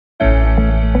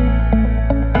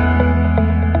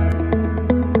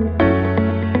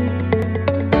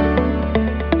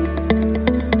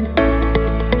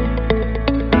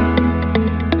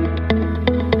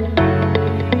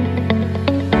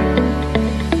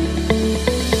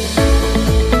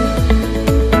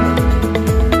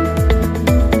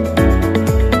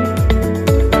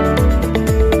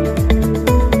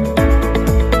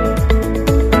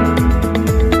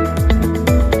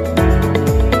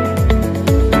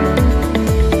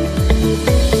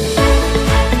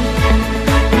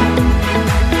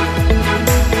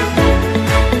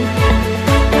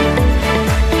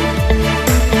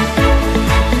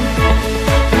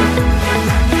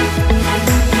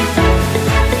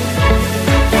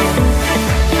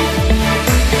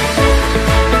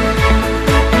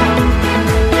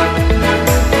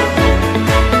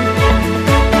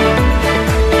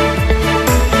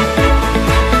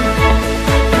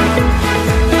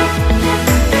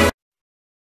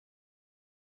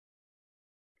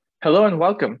Hello and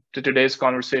welcome to today's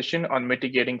conversation on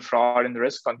mitigating fraud and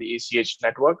risk on the ACH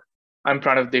network. I'm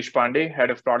Pranav Deshpande, Head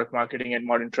of Product Marketing at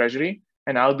Modern Treasury,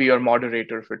 and I'll be your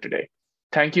moderator for today.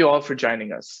 Thank you all for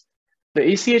joining us.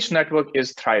 The ACH network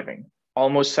is thriving.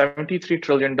 Almost $73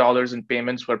 trillion in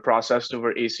payments were processed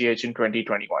over ACH in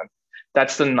 2021.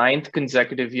 That's the ninth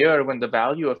consecutive year when the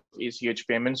value of ACH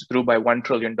payments grew by $1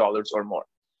 trillion or more.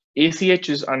 ACH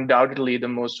is undoubtedly the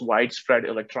most widespread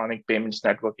electronic payments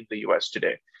network in the US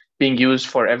today, being used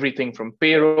for everything from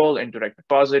payroll and direct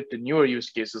deposit to newer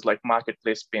use cases like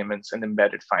marketplace payments and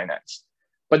embedded finance.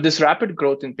 But this rapid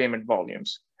growth in payment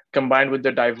volumes, combined with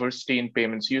the diversity in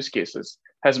payments use cases,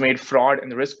 has made fraud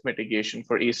and risk mitigation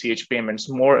for ACH payments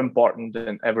more important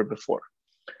than ever before.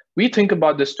 We think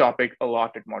about this topic a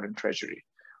lot at Modern Treasury.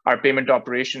 Our payment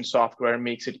operations software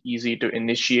makes it easy to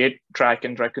initiate, track,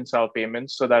 and reconcile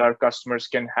payments so that our customers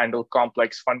can handle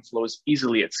complex fund flows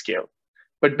easily at scale.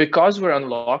 But because we're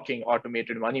unlocking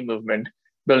automated money movement,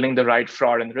 building the right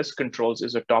fraud and risk controls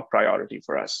is a top priority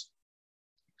for us.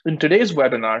 In today's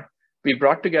webinar, we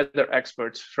brought together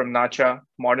experts from Nacha,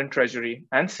 Modern Treasury,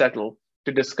 and Settle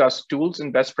to discuss tools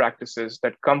and best practices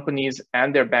that companies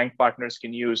and their bank partners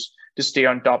can use to stay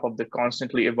on top of the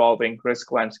constantly evolving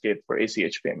risk landscape for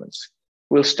ACH payments.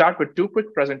 We'll start with two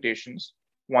quick presentations,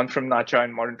 one from Nacha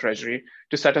and Modern Treasury,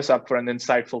 to set us up for an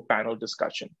insightful panel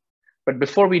discussion. But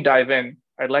before we dive in,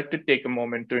 I'd like to take a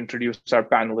moment to introduce our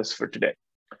panelists for today.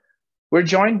 We're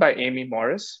joined by Amy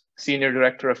Morris, Senior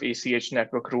Director of ACH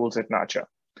Network Rules at Nacha.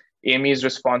 Amy is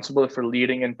responsible for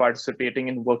leading and participating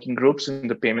in working groups in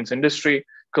the payments industry,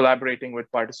 collaborating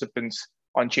with participants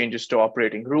on changes to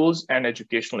operating rules and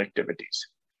educational activities.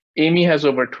 Amy has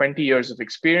over 20 years of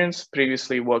experience,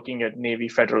 previously working at Navy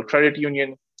Federal Credit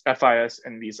Union, FIS,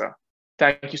 and Visa.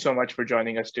 Thank you so much for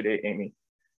joining us today, Amy.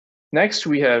 Next,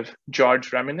 we have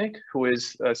George Reminick, who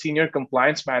is a Senior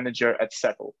Compliance Manager at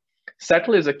Settle.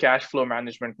 Settle is a cash flow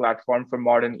management platform for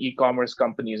modern e-commerce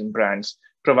companies and brands,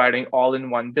 providing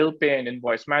all-in-one bill pay and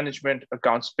invoice management,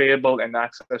 accounts payable, and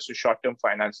access to short-term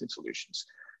financing solutions.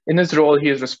 In his role, he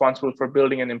is responsible for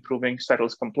building and improving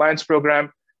Settle's compliance program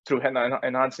through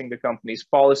enhancing the company's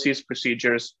policies,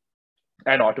 procedures,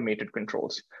 and automated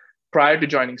controls. Prior to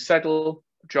joining Settle,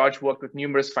 George worked with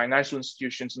numerous financial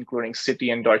institutions, including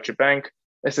Citi and Deutsche Bank,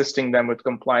 assisting them with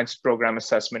compliance program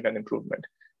assessment and improvement.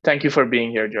 Thank you for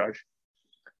being here, George.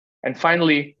 And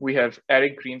finally, we have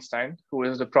Eric Greenstein, who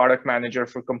is the product manager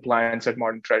for compliance at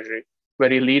Modern Treasury, where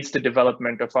he leads the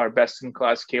development of our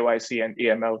best-in-class KYC and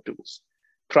AML tools.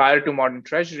 Prior to Modern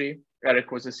Treasury,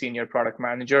 Eric was a senior product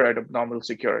manager at Abnormal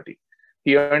Security.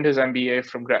 He earned his MBA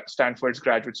from Stanford's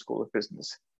Graduate School of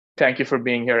Business. Thank you for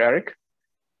being here, Eric.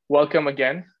 Welcome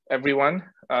again, everyone,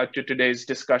 to today's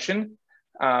discussion.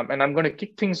 And I'm going to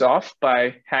kick things off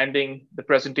by handing the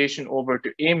presentation over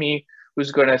to Amy,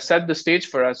 who's going to set the stage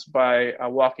for us by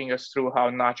walking us through how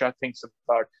Nacha thinks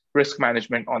about risk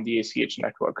management on the ACH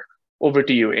network. Over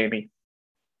to you, Amy.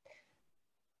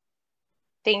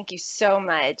 Thank you so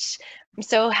much. I'm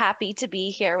so happy to be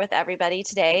here with everybody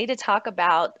today to talk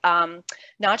about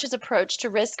Nacha's approach to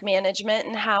risk management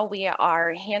and how we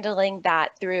are handling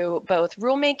that through both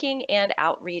rulemaking and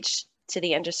outreach to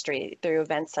the industry through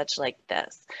events such like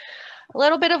this. A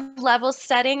little bit of level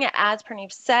setting, as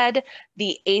Praneep said,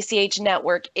 the ACH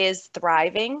network is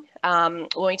thriving. When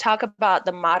we talk about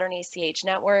the modern ACH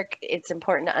network, it's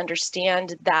important to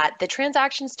understand that the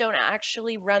transactions don't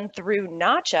actually run through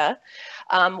Nacha.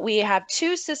 We have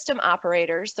two system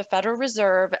operators, the Federal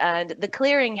Reserve and the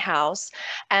Clearinghouse,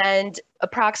 and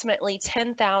approximately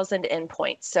 10,000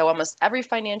 endpoints. So almost every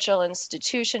financial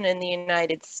institution in the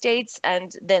United States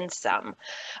and then some.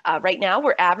 Right now,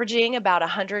 we're averaging about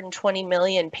 120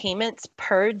 million payments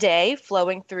per day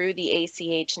flowing through the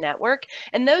ACH network,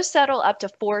 and those settle up to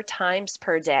 4 times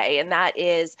per day. And that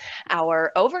is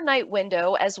our overnight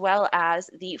window, as well as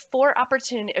the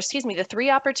 3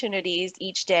 opportunities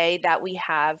each day that we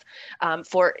have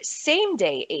for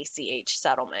same-day ACH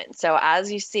settlement. So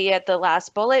as you see at the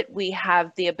last bullet, we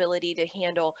have the ability to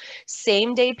handle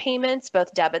same-day payments,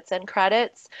 both debits and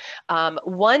credits,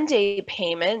 one-day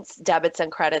payments, debits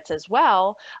and credits as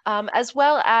well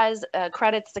as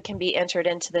credits that can be entered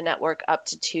into the network up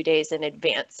to 2 days in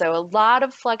advance. So a lot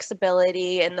of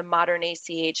flexibility in the modern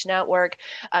ACH network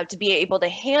to be able to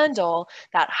handle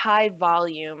that high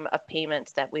volume of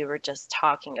payments that we were just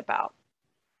talking about.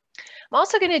 I'm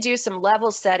also going to do some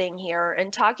level setting here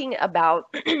and talking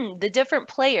about the different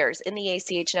players in the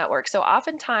ACH network. So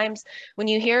oftentimes when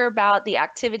you hear about the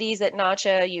activities at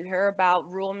Nacha, you hear about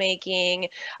rulemaking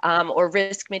or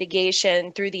risk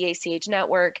mitigation through the ACH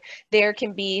network, there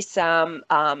can be some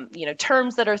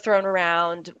terms that are thrown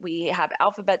around. We have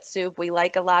alphabet soup. We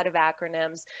like a lot of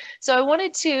acronyms. So I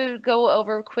wanted to go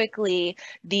over quickly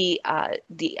the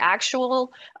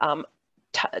actual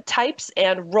types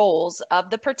and roles of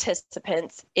the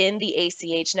participants in the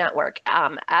ACH network.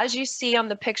 As you see on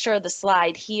the picture of the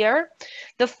slide here,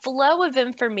 the flow of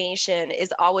information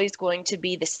is always going to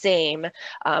be the same,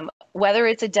 whether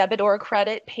it's a debit or a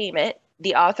credit payment.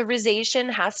 The authorization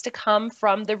has to come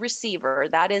from the receiver.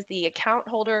 That is the account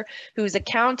holder whose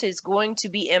account is going to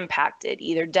be impacted,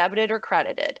 either debited or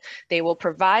credited. They will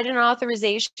provide an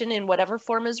authorization in whatever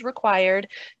form is required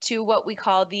to what we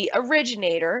call the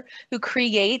originator, who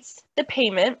creates the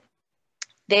payment.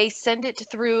 They send it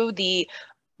through the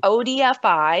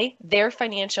ODFI, their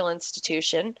financial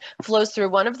institution, flows through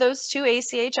one of those two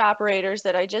ACH operators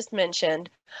that I just mentioned,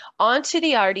 onto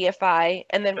the RDFI,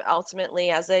 and then ultimately,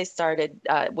 as I started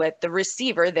with the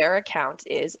receiver, their account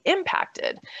is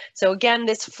impacted. So again,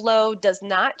 this flow does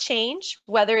not change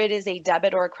whether it is a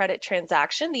debit or a credit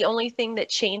transaction. The only thing that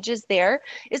changes there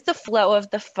is the flow of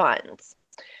the funds.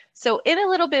 So in a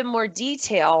little bit more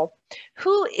detail,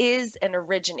 who is an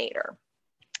originator?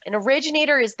 An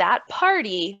originator is that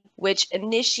party which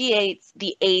initiates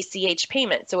the ACH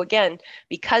payment. So again,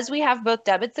 because we have both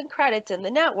debits and credits in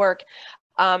the network,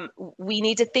 we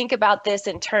need to think about this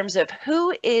in terms of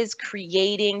who is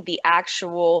creating the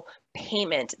actual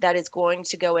payment that is going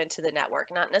to go into the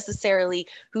network, not necessarily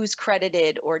who's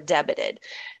credited or debited.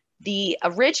 The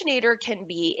originator can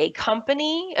be a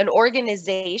company, an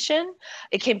organization.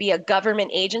 It can be a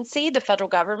government agency. The federal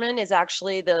government is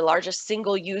actually the largest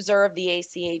single user of the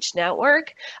ACH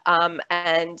network,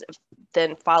 and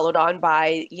then followed on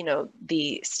by,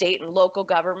 the state and local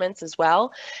governments as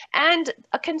well. And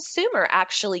a consumer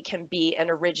actually can be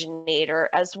an originator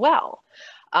as well.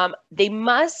 They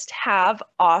must have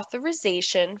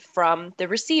authorization from the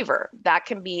receiver. That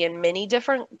can be in many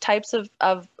different types of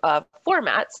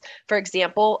formats. For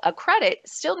example, a credit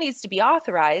still needs to be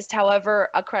authorized. However,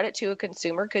 a credit to a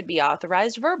consumer could be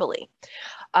authorized verbally.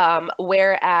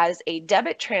 Whereas a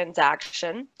debit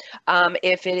transaction,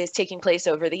 if it is taking place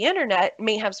over the internet,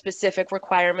 may have specific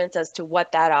requirements as to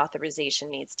what that authorization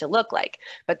needs to look like.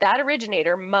 But that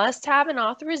originator must have an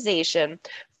authorization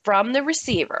from the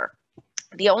receiver.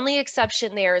 The only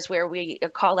exception there is where we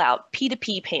call out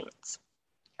P2P payments.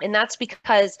 And that's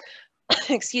because,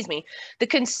 excuse me, the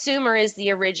consumer is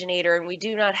the originator, and we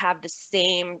do not have the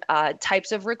same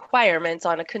types of requirements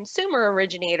on a consumer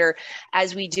originator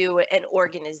as we do an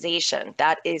organization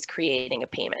that is creating a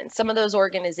payment. Some of those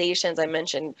organizations I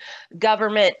mentioned: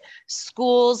 government,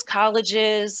 schools,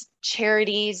 colleges,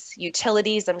 charities,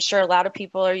 utilities. I'm sure a lot of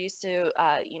people are used to,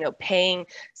 paying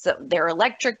their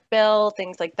electric bill,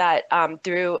 things like that,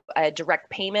 through a direct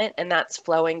payment, and that's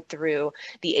flowing through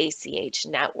the ACH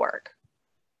network.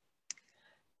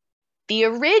 The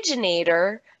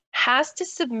originator has to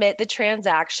submit the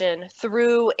transaction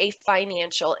through a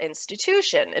financial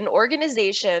institution. An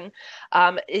organization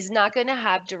is not going to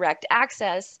have direct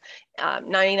access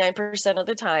 99% of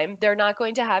the time. They're not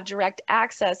going to have direct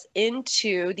access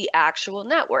into the actual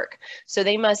network. So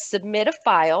they must submit a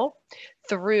file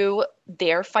through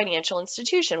their financial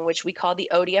institution, which we call the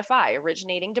ODFI,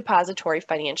 Originating Depository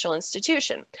Financial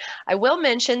Institution. I will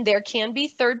mention there can be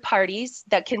third parties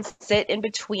that can sit in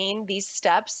between these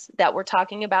steps that we're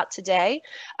talking about today,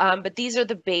 but these are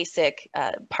the basic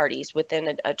parties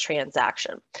within a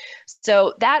transaction.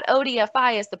 So that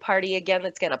ODFI is the party, again,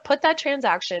 that's going to put that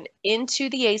transaction into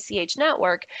the ACH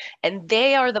network, and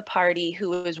they are the party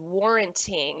who is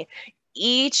warranting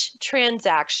each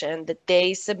transaction that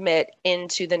they submit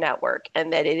into the network,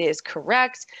 and that it is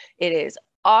correct, it is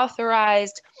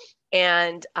authorized,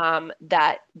 and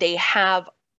that they have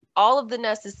all of the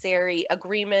necessary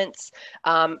agreements,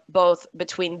 both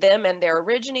between them and their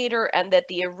originator, and that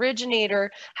the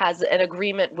originator has an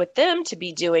agreement with them to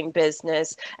be doing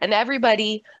business, and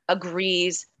everybody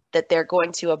agrees that they're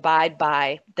going to abide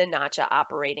by the Nacha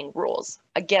operating rules.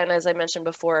 Again, as I mentioned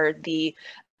before, the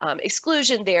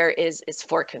exclusion there is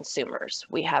for consumers.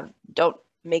 We don't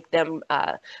make them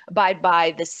abide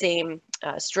by the same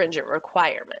stringent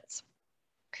requirements.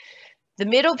 The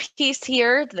middle piece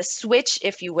here, the switch,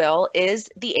 if you will, is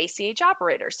the ACH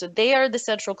operator. So they are the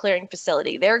central clearing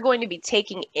facility. They're going to be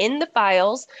taking in the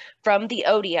files from the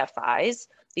ODFIs,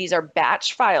 These are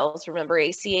batch files. Remember,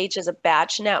 ACH is a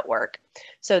batch network.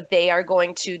 So they are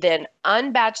going to then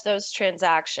unbatch those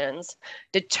transactions,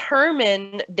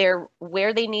 determine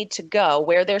where they need to go,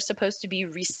 where they're supposed to be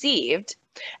received,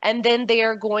 and then they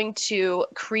are going to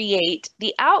create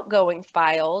the outgoing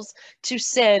files to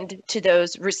send to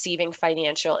those receiving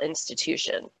financial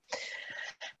institution.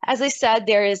 As I said,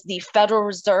 there is the Federal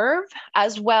Reserve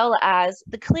as well as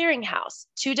the clearinghouse,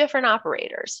 two different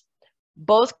operators.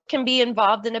 Both can be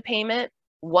involved in a payment.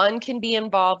 One can be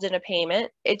involved in a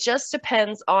payment. It just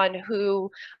depends on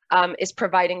who is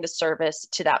providing the service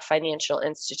to that financial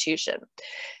institution.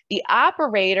 The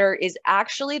operator is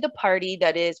actually the party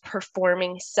that is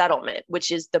performing settlement, which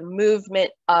is the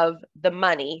movement of the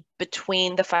money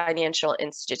between the financial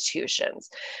institutions.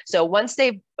 So once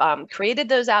they've created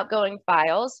those outgoing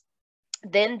files,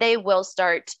 then they will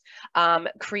start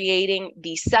creating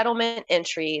the settlement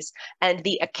entries and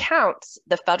the accounts,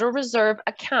 the Federal Reserve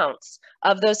accounts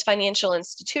of those financial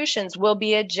institutions will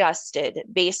be adjusted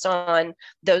based on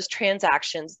those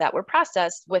transactions that were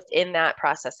processed within that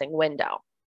processing window.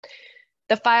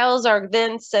 The files are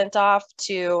then sent off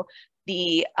to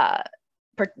the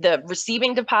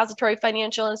receiving depository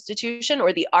financial institution,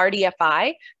 or the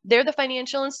RDFI. They're the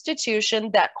financial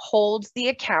institution that holds the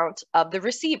account of the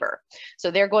receiver. So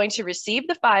they're going to receive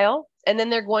the file, and then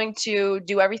they're going to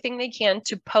do everything they can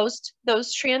to post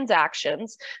those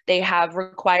transactions. They have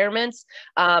requirements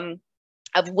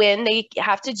of when they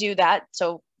have to do that.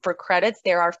 So for credits,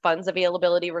 there are funds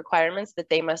availability requirements that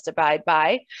they must abide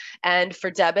by. And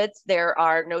for debits, there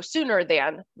are no sooner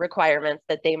than requirements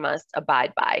that they must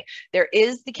abide by. There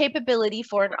is the capability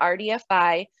for an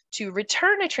RDFI to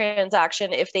return a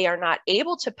transaction if they are not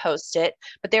able to post it,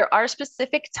 but there are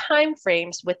specific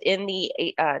timeframes within the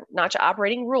Nacha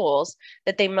operating rules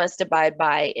that they must abide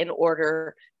by in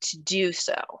order to do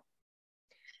so.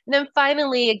 And then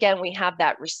finally, again, we have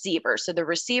that receiver. So the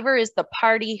receiver is the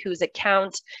party whose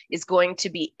account is going to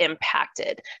be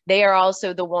impacted. They are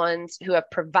also the ones who have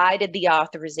provided the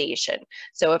authorization.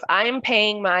 So if I'm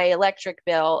paying my electric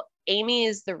bill, Amy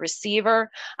is the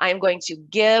receiver. I'm going to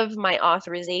give my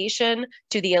authorization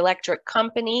to the electric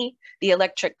company. The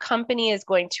electric company is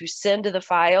going to send the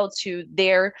file to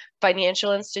their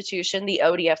financial institution, the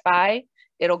ODFI.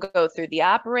 It'll go through the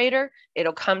operator.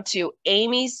 It'll come to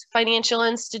Amy's financial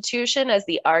institution as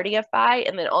the RDFI.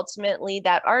 And then ultimately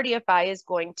that RDFI is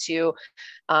going to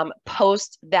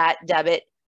post that debit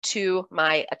to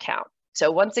my account. So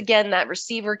once again, that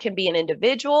receiver can be an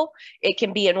individual, it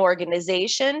can be an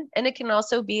organization, and it can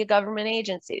also be a government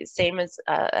agency, same as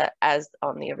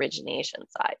on the origination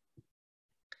side.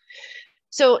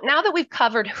 So now that we've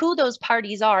covered who those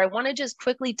parties are, I want to just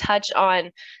quickly touch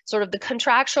on sort of the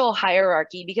contractual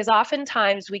hierarchy, because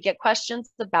oftentimes we get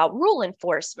questions about rule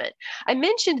enforcement. I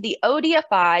mentioned the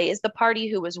ODFI is the party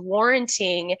who is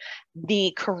warranting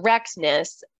the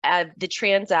correctness of the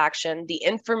transaction, the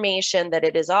information that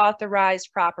it is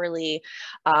authorized properly,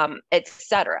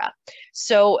 etc.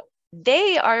 So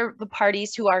they are the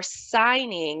parties who are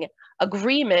signing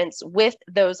agreements with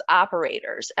those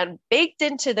operators, and baked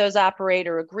into those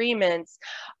operator agreements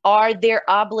are their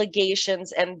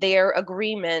obligations and their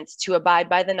agreements to abide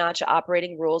by the Nacha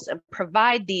operating rules and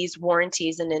provide these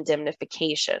warranties and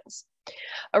indemnifications.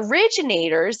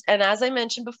 Originators, and as I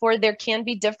mentioned before, there can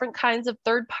be different kinds of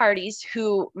third parties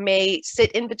who may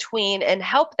sit in between and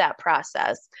help that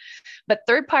process. But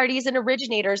third parties and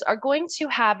originators are going to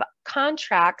have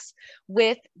contracts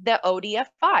with the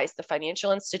ODFIs, the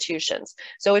financial institutions.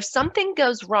 So if something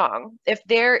goes wrong, if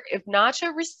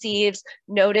Nacha receives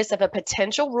notice of a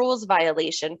potential rules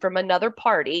violation from another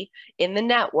party in the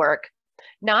network,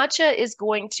 Nacha is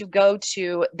going to go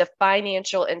to the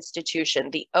financial institution,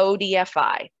 the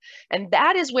ODFI, and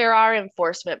that is where our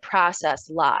enforcement process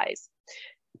lies.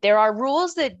 There are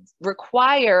rules that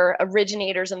require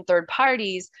originators and third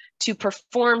parties to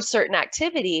perform certain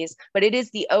activities, but it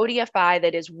is the ODFI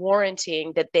that is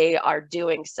warranting that they are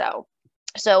doing so.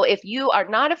 So if you are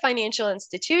not a financial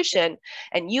institution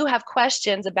and you have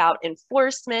questions about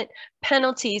enforcement,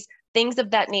 penalties, things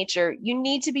of that nature, you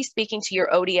need to be speaking to your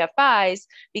ODFIs,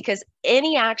 because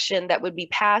any action that would be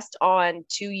passed on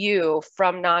to you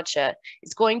from Nacha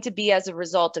is going to be as a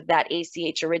result of that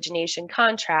ACH origination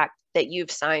contract that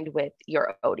you've signed with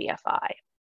your ODFI.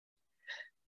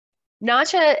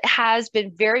 Nacha has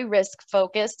been very risk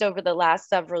focused over the last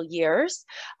several years.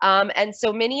 And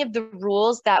so many of the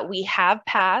rules that we have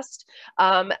passed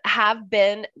have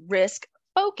been risk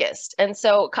focused. And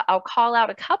so I'll call out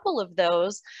a couple of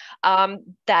those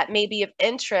that may be of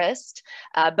interest,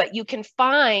 but you can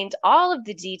find all of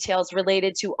the details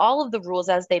related to all of the rules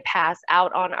as they pass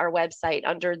out on our website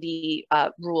under the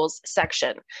rules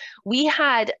section. We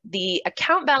had the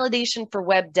account validation for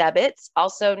web debits,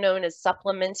 also known as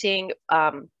supplementing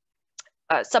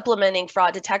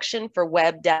fraud detection for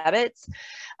web debits,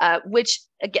 which,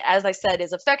 as I said,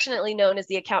 is affectionately known as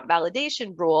the account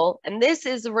validation rule. And this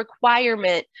is a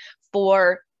requirement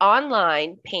for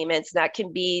online payments that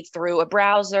can be through a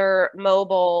browser,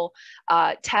 mobile,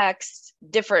 text,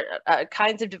 different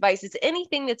kinds of devices,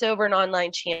 anything that's over an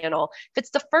online channel. If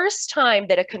it's the first time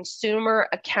that a consumer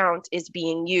account is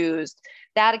being used,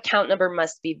 that account number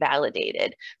must be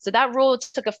validated. So that rule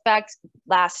took effect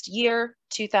last year,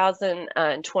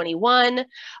 2021.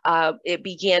 It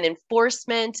began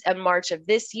enforcement in March of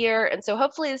this year. And so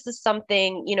hopefully this is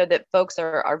something, that folks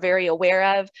are very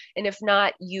aware of. And if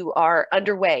not, you are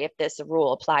underway if this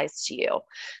rule applies to you.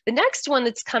 The next one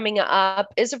that's coming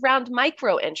up is around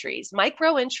micro entries.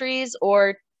 Micro entries,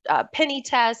 or penny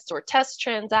tests or test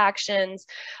transactions,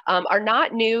 are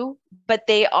not new, but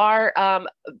they are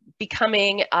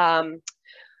becoming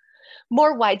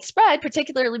more widespread,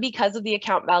 particularly because of the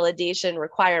account validation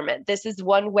requirement. This is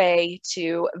one way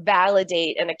to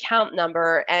validate an account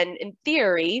number, and in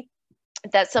theory,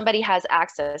 that somebody has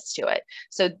access to it.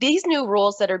 So these new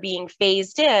rules that are being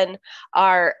phased in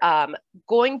are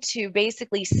going to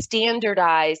basically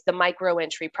standardize the micro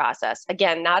entry process.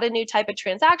 Again, not a new type of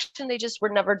transaction. They just were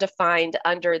never defined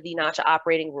under the Nacha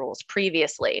operating rules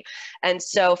previously. And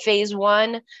so phase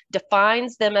one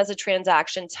defines them as a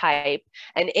transaction type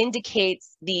and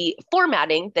indicates the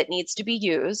formatting that needs to be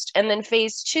used. And then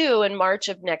phase two in March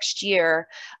of next year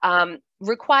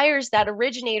requires that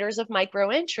originators of micro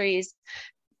entries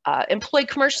employ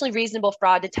commercially reasonable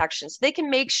fraud detection so they can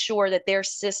make sure that their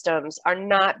systems are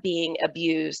not being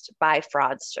abused by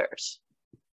fraudsters.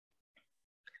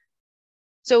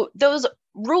 So those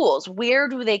rules, where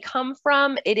do they come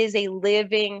from? It is a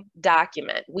living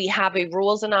document. We have a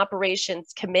rules and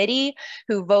operations committee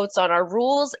who votes on our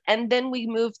rules, and then we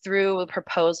move through a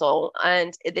proposal,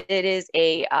 and it is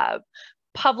a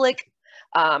public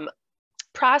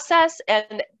process.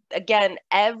 And again,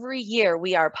 every year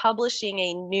we are publishing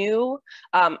a new,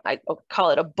 I call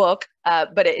it a book,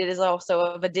 but it is also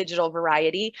of a digital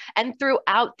variety. And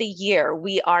throughout the year,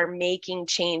 we are making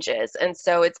changes. And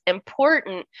so it's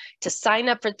important to sign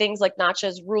up for things like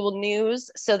Nacha's Rule News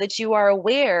so that you are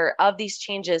aware of these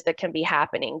changes that can be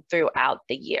happening throughout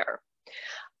the year.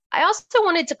 I also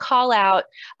wanted to call out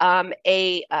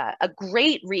a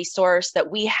great resource that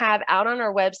we have out on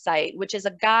our website, which is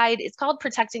a guide. It's called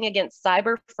Protecting Against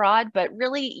Cyber Fraud, but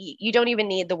really you don't even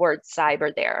need the word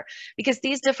cyber there, because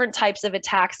these different types of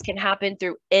attacks can happen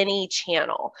through any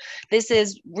channel. This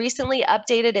is recently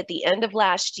updated at the end of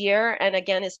last year, and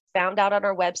again is found out on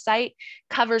our website,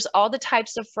 covers all the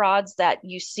types of frauds that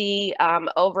you see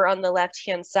over on the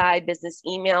left-hand side: business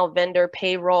email, vendor,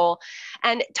 payroll,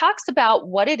 and talks about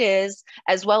what it is,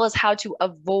 as well as how to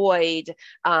avoid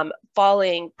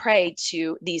falling prey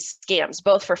to these scams,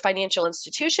 both for financial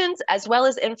institutions as well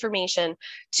as information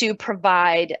to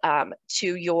provide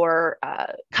to your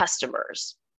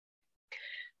customers.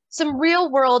 Some real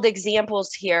world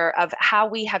examples here of how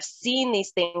we have seen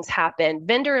these things happen.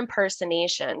 Vendor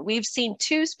impersonation. We've seen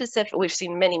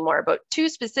many more, but two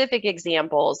specific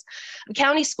examples of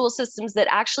county school systems that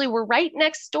actually were right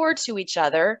next door to each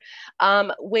other,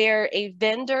 where a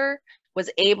vendor was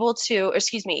able to,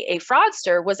 a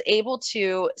fraudster was able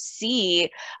to see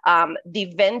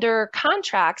the vendor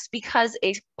contracts, because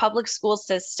a public school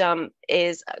system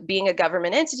is, being a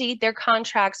government entity, their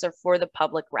contracts are for the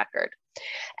public record.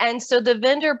 And so the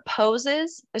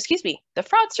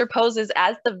fraudster poses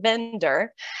as the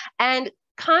vendor and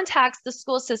contacts the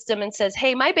school system and says,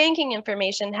 hey, my banking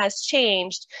information has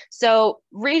changed, so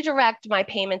redirect my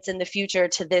payments in the future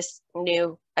to this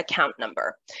new account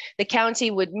number. The county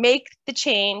would make the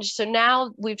change. So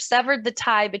now we've severed the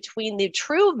tie between the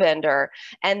true vendor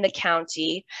and the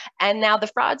county. And now the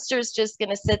fraudster is just going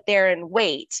to sit there and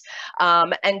wait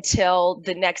until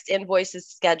the next invoice is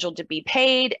scheduled to be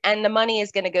paid. And the money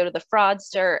is going to go to the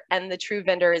fraudster, and the true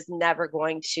vendor is never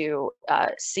going to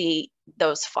see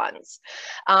those funds.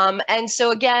 And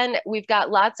so again, we've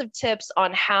got lots of tips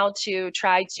on how to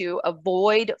try to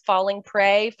avoid falling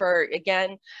prey for,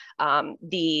 again,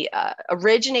 the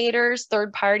originators,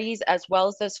 third parties, as well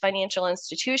as those financial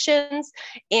institutions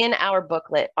in our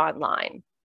booklet online.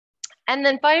 And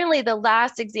then finally, the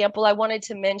last example I wanted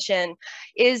to mention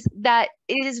is that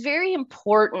it is very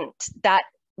important that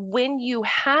when you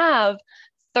have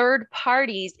third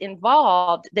parties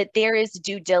involved, that there is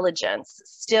due diligence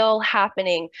still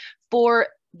happening for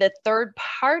the third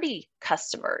party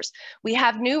customers. We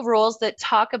have new rules that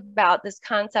talk about this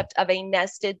concept of a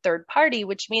nested third party,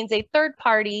 which means a third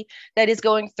party that is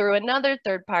going through another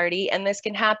third party, and this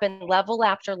can happen level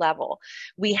after level.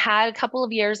 We had a couple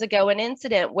of years ago an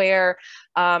incident where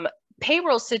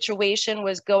payroll situation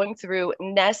was going through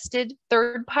nested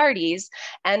third parties.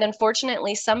 And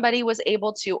unfortunately, somebody was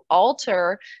able to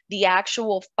alter the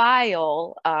actual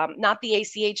file, not the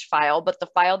ACH file, but the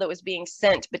file that was being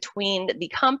sent between the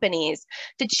companies,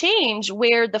 to change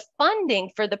where the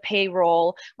funding for the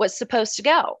payroll was supposed to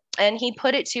go. And he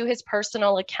put it to his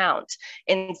personal account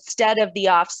instead of the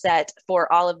offset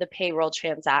for all of the payroll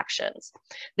transactions.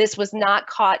 This was not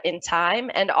caught in time,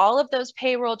 and all of those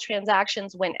payroll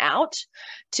transactions went out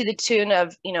to the tune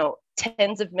of,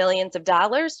 tens of millions of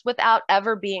dollars without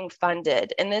ever being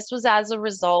funded. And this was as a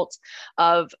result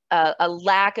of a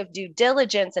lack of due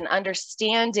diligence and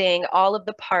understanding all of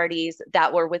the parties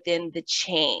that were within the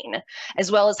chain,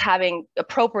 as well as having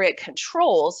appropriate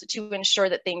controls to ensure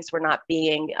that things were not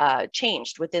being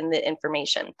changed within the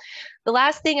information. The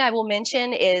last thing I will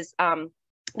mention is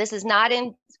this is not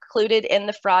included in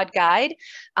the fraud guide,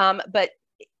 but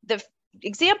the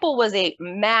example was a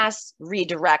mass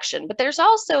redirection, but there's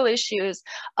also issues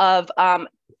of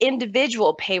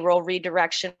individual payroll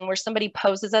redirection where somebody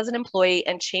poses as an employee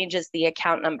and changes the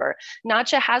account number.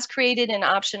 Nacha has created an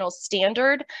optional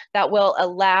standard that will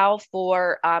allow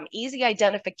for easy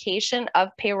identification of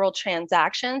payroll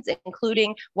transactions,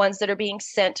 including ones that are being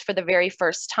sent for the very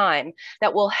first time,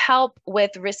 that will help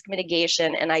with risk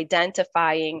mitigation and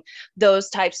identifying those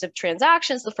types of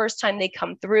transactions the first time they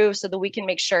come through, so that we can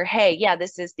make sure, hey, yeah,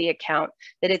 this is the account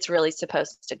that it's really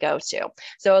supposed to go to.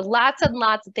 So lots and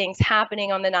lots of things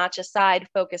happening on the Nacha side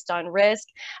focused on risk.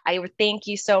 I thank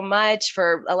you so much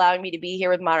for allowing me to be here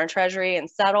with Modern Treasury and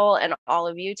Settle and all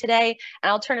of you today. And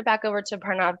I'll turn it back over to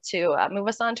Pranav to move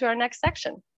us on to our next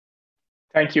section.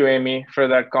 Thank you, Amy, for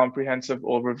that comprehensive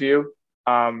overview.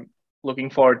 Looking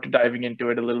forward to diving into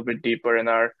it a little bit deeper in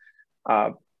our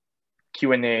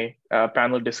Q&A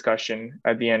panel discussion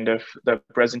at the end of the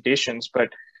presentations. But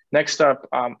next up,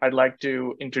 I'd like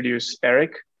to introduce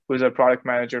Eric, who's a product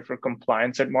manager for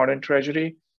compliance at Modern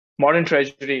Treasury. Modern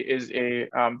Treasury is a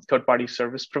third-party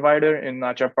service provider in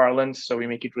Nacha parlance, so we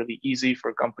make it really easy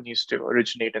for companies to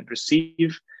originate and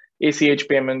receive ACH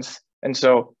payments. And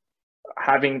so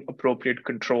having appropriate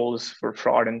controls for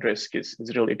fraud and risk is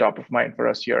really top of mind for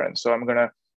us here. And so I'm going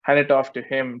to hand it off to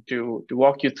him to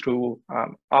walk you through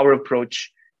our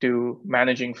approach to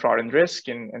managing fraud and risk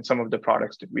and some of the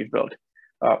products that we've built.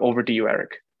 Over to you, Eric.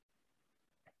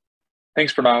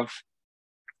 Thanks, Pranav.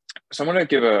 So I'm going to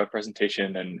give a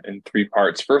presentation in three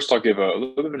parts. First, I'll give a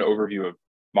little bit of an overview of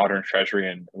Modern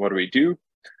Treasury and what do we do.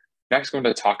 Next, I'm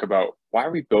going to talk about why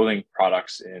are we building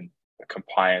products in the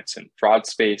compliance and fraud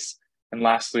space. And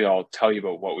lastly, I'll tell you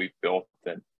about what we've built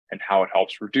and how it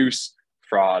helps reduce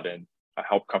fraud and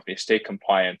help companies stay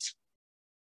compliant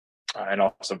and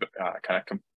also kind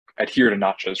of adhere to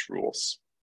Nacha's rules.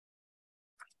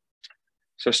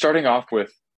 So starting off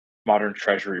with Modern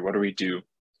Treasury, what do we do?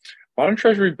 Modern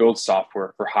Treasury builds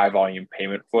software for high volume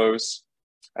payment flows.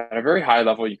 At a very high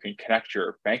level, you can connect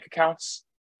your bank accounts.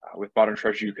 With Modern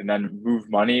Treasury, you can then move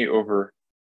money over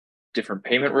different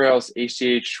payment rails,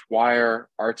 ACH, wire,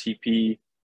 RTP,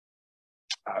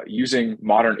 using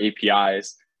modern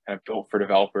APIs kind of built for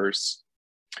developers.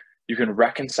 You can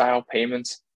reconcile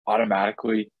payments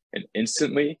automatically and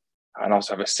instantly, and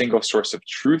also have a single source of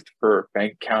truth for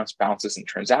bank accounts, balances, and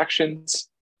transactions.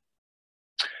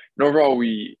 And overall,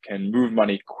 we can move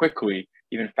money quickly,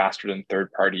 even faster than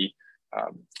third-party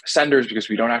senders, because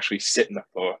we don't actually sit in the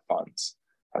flow of funds.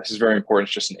 This is very important.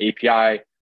 It's just an API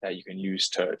that you can use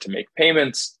to make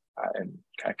payments and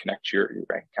kind of connect your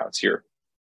bank accounts here.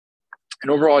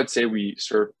 And overall, I'd say we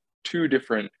serve two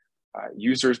different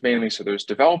users mainly. So there's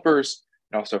developers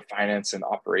and also finance and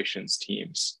operations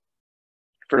teams.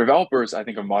 For developers, I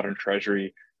think of Modern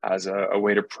Treasury as a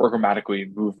way to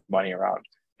programmatically move money around.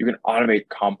 You can automate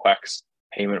complex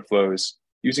payment flows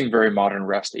using very modern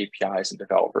REST APIs and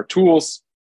developer tools.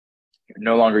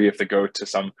 No longer you have to go to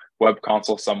some web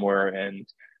console somewhere and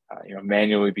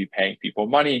manually be paying people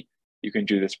money. You can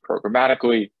do this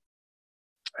programmatically.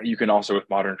 You can also, with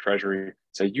Modern Treasury,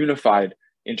 it's a unified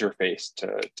interface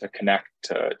to connect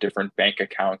to different bank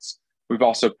accounts. We've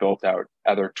also built out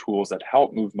other tools that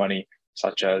help move money,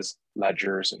 such as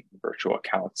ledgers and virtual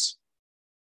accounts.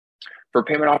 For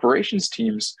payment operations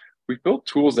teams, we've built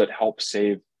tools that help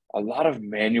save a lot of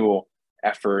manual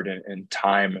effort and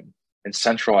time and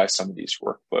centralize some of these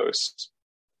workflows.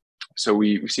 So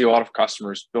we see a lot of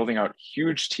customers building out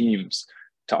huge teams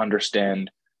to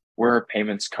understand where are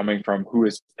payments coming from, who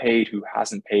is paid, who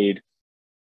hasn't paid.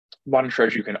 Modern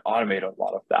Treasury can automate a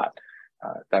lot of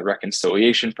that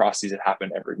reconciliation process that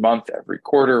happen every month, every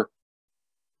quarter.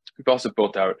 We've also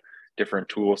built out different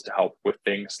tools to help with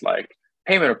things like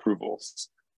payment approvals.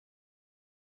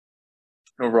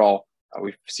 Overall,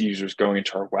 we see users going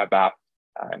into our web app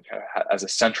and kind of as a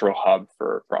central hub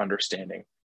for understanding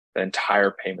the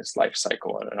entire payments life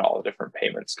cycle and all the different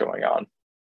payments going on.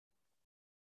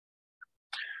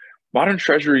 Modern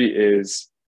Treasury is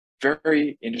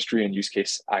very industry and use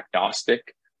case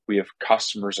agnostic. We have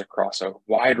customers across a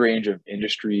wide range of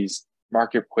industries,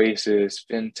 marketplaces,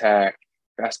 fintech,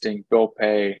 investing, bill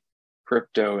pay,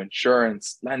 crypto,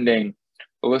 insurance, lending.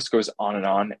 The list goes on and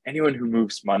on. Anyone who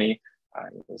moves money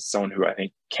is someone who I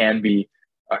think can be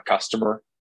a customer.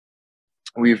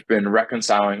 We've been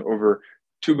reconciling over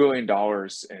 $2 billion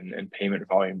in payment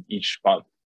volume each month,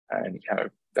 and kind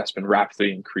of that's been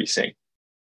rapidly increasing.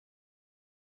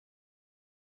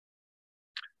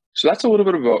 So that's a little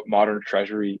bit about Modern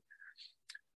Treasury.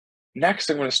 Next,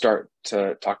 I'm going to start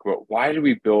to talk about why do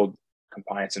we build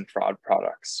compliance and fraud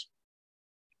products.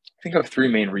 I think of three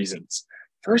main reasons.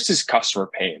 First is customer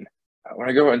pain. When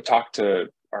I go and talk to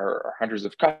our hundreds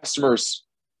of customers,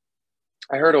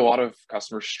 I heard a lot of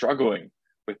customers struggling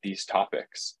with these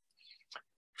topics.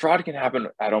 Fraud can happen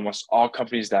at almost all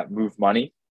companies that move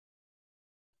money.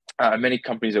 Many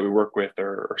companies that we work with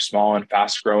are small and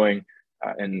fast growing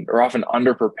and are often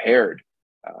underprepared,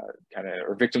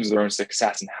 are victims of their own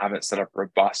success and haven't set up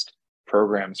robust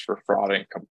programs for fraud and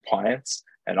compliance,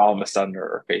 and all of a sudden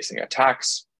are facing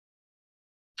attacks.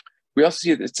 We also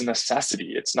see that it's a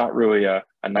necessity. It's not really a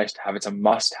nice to have, it's a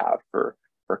must have for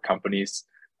companies.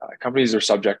 Companies are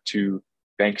subject to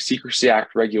Bank Secrecy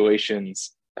Act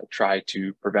regulations that try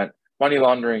to prevent money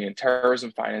laundering and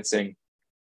terrorism financing.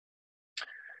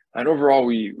 And overall,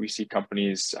 we see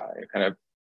companies kind of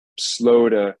slow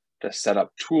to set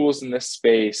up tools in this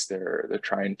space. They're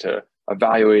trying to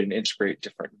evaluate and integrate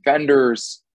different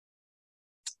vendors,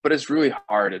 but it's really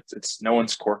hard. It's no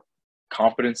one's core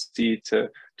competency to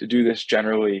do this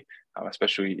generally,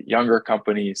 especially younger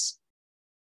companies.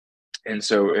 And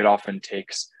so it often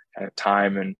takes kind of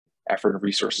time and effort and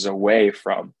resources away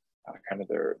from kind of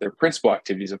their principal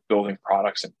activities of building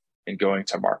products and going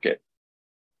to market.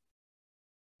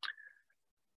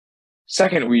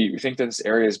 Second, we think that this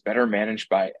area is better managed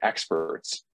by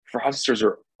experts. Fraudsters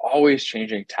are always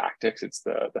changing tactics. It's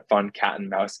the fun cat and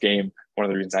mouse game. One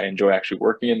of the reasons I enjoy actually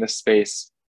working in this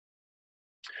space.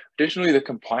 Additionally, the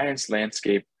compliance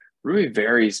landscape really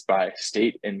varies by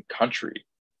state and country.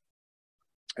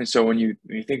 And so when you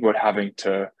think about having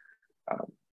to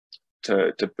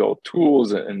build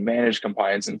tools and manage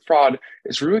compliance and fraud,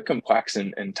 it's really complex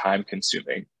and time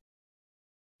consuming.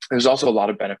 There's also a lot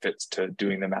of benefits to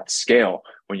doing them at scale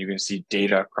when you can see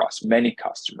data across many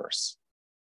customers.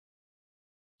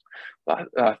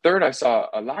 Third, I saw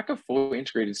a lack of fully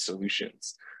integrated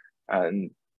solutions.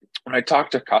 And when I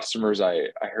talked to customers, I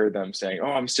heard them saying,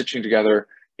 oh, I'm stitching together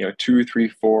 2, 3,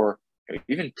 4,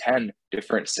 even 10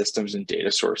 different systems and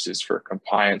data sources for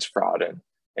compliance, fraud,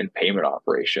 and payment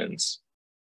operations.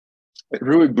 It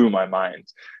really blew my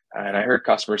mind. And I heard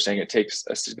customers saying it takes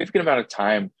a significant amount of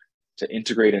time to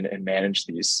integrate and manage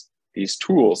these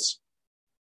tools.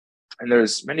 And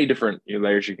there's many different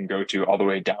layers you can go to, all the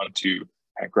way down to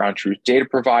ground truth data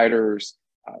providers,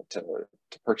 to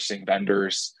purchasing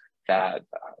vendors that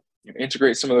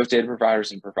integrate some of those data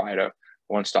providers and provide a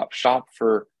one-stop shop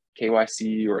for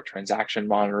KYC or transaction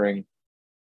monitoring.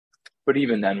 But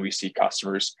even then, we see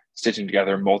customers stitching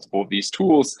together multiple of these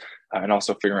tools and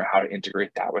also figuring out how to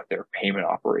integrate that with their payment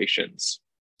operations.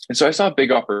 And so I saw a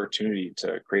big opportunity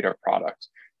to create a product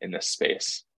in this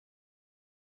space.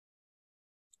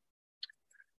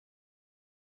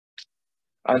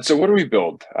 And so what do we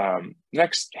build?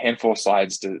 Next handful of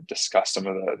slides to discuss some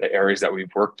of the areas that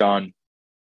we've worked on.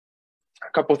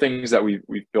 A couple of things that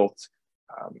we've built,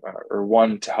 or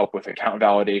one to help with account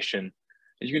validation.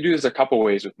 And you can do this a couple of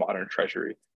ways with Modern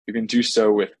Treasury. You can do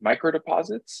so with micro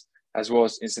deposits, as well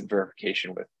as instant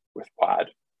verification with Plaid.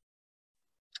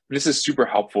 This is super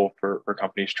helpful for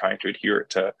companies trying to adhere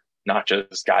to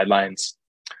Nacha's guidelines.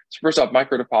 So first off,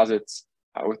 micro deposits.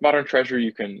 With Modern Treasury,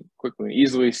 you can quickly and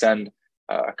easily send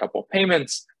a couple of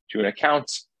payments to an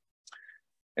account,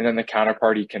 and then the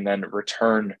counterparty can then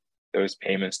return those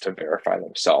payments to verify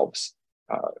themselves.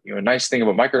 A nice thing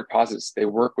about micro deposits, they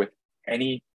work with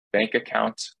any bank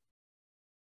account,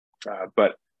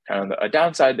 but kind of a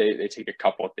downside, they take a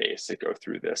couple of days to go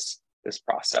through this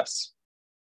process.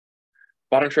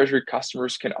 Modern Treasury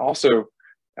customers can also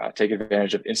take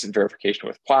advantage of instant verification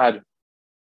with Plaid.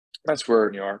 That's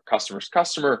where our customer's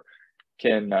customer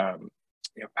can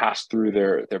pass through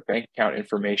their bank account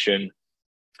information,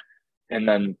 and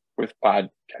then with Plaid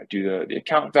kind of do the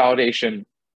account validation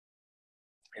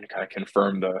and kind of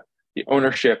confirm the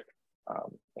ownership,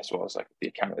 as well as like the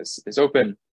account is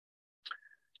open.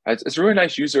 It's a really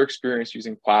nice user experience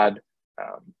using Plaid,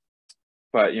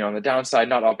 but on the downside,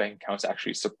 not all bank accounts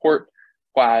actually support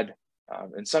Plaid,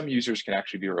 and some users can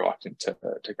actually be reluctant to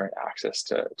grant access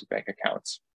to bank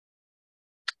accounts.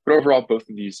 But overall, both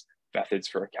of these methods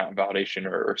for account validation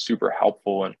are super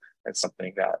helpful, and it's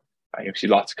something that you see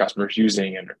lots of customers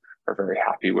using and are very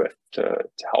happy with to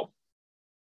help.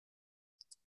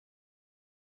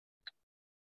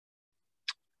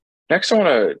 Next, I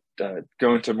want to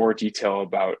go into more detail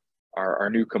about our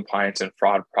new compliance and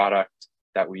fraud product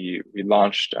that we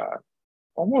launched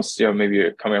almost maybe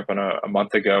coming up on a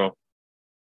month ago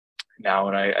now,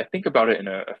 and I think about it in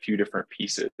a few different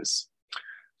pieces.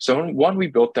 So one, we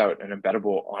built out an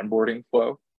embeddable onboarding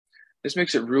flow. This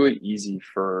makes it really easy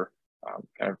for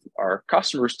kind of our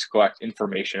customers to collect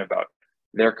information about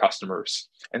their customers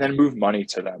and then move money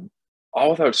to them, all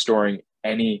without storing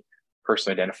any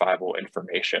personally identifiable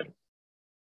information.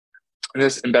 And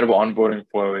this embeddable onboarding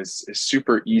flow is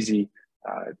super easy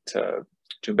to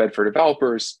embed for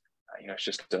developers. It's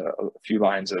just a few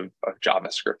lines of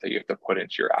JavaScript that you have to put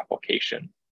into your application.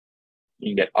 You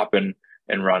can get up and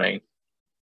running.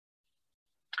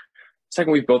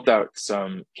 Second, we built out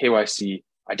some KYC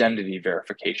identity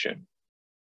verification.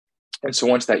 And so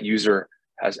once that user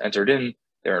has entered in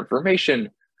their information,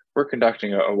 we're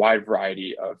conducting a wide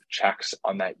variety of checks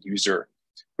on that user,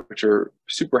 which are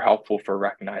super helpful for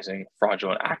recognizing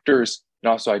fraudulent actors and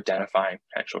also identifying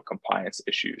potential compliance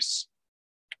issues.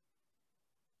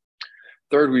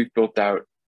 Third, we've built out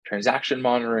transaction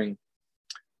monitoring,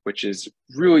 which is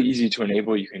really easy to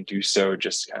enable. You can do so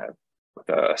just kind of with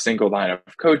a single line of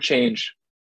code change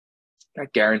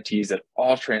that guarantees that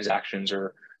all transactions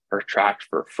are tracked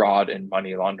for fraud and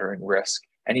money laundering risk,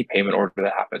 any payment order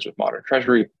that happens with Modern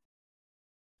Treasury. And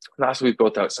lastly, we've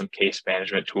built out some case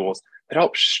management tools that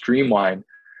help streamline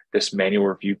this manual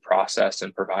review process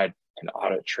and provide an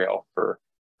audit trail for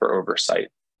oversight.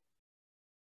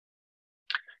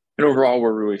 And overall,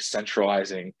 we're really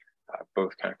centralizing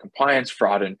both kind of compliance,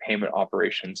 fraud, and payment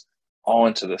operations all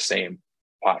into the same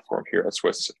platform here. That's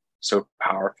what's so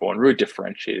powerful and really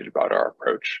differentiated about our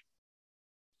approach.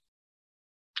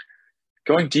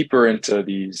 Going deeper into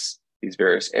these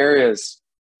various areas,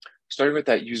 starting with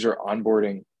that user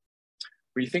onboarding,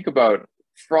 when you think about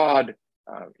fraud,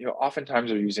 oftentimes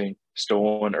they're using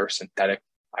stolen or synthetic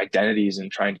identities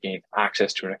and trying to gain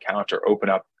access to an account or open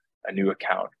up a new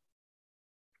account.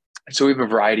 And so we have a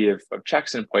variety of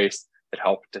checks in place that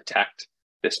help detect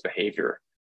this behavior.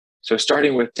 So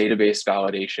starting with database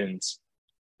validations,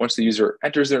 once the user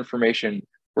enters their information,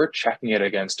 we're checking it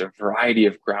against a variety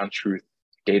of ground truth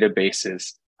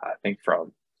databases, I think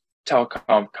from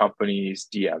telecom companies,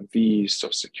 DMVs,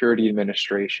 Social Security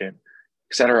Administration,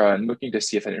 et cetera, and looking to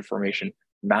see if that information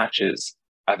matches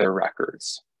other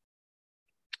records.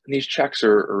 And these checks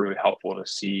are really helpful to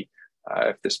see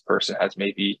if this person has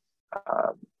maybe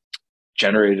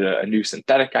generated a new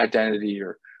synthetic identity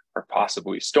or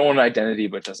possibly stolen identity,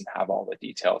 but doesn't have all the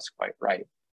details quite right.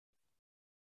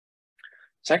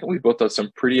 Second, we built out some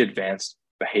pretty advanced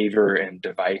behavior and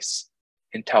device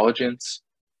intelligence.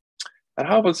 And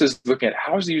how about this looking at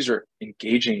how is the user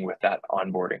engaging with that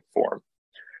onboarding form?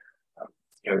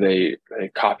 They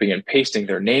copying and pasting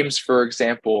their names, for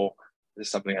example. This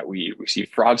is something that we see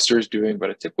fraudsters doing, but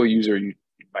a typical user, you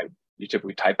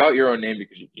typically type out your own name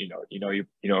because you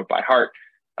know it by heart.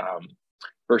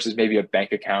 Versus maybe a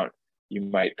bank account, you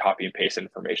might copy and paste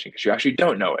information because you actually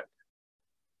don't know it.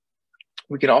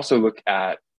 We can also look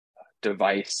at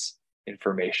device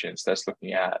information. So that's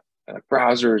looking at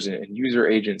browsers and user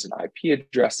agents and IP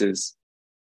addresses.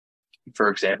 For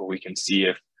example, we can see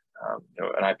if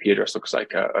an IP address looks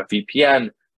like a VPN.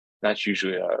 That's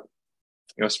usually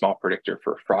a small predictor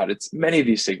for fraud. It's many of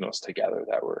these signals together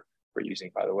that we're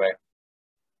using, by the way.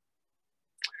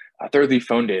 Thirdly,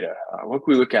 phone data. What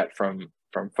can we look at from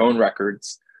phone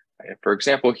records? For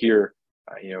example, here,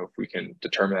 if we can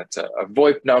determine it's a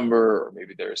VoIP number, or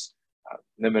maybe there's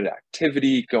limited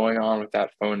activity going on with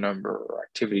that phone number, or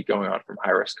activity going on from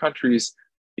high-risk countries,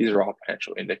 these are all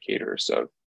potential indicators of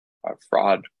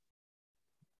fraud.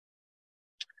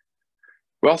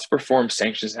 We also perform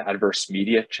sanctions and adverse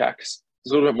media checks.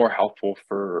 It's a little bit more helpful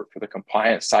for the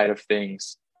compliance side of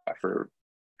things, for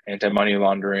anti-money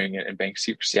laundering and Bank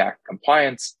Secrecy Act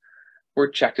compliance. We're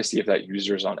checked to see if that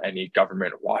user is on any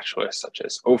government watch list, such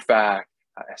as OFAC,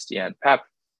 SDN, PEP,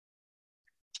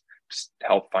 just to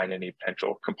help find any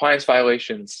potential compliance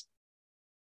violations.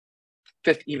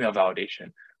 Fifth, email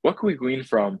validation. What can we glean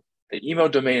from the email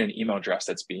domain and email address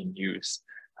that's being used?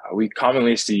 We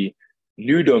commonly see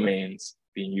new domains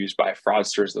being used by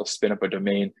fraudsters. They'll spin up a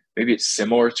domain. Maybe it's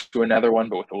similar to another one,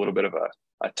 but with a little bit of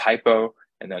a typo.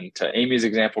 And then to Amy's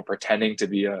example, pretending to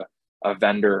be a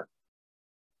vendor.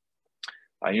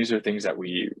 These are things that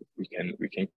we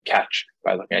can catch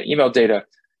by looking at email data.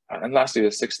 And lastly,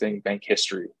 the sixth thing, bank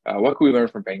history. What can we learn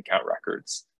from bank account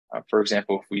records? For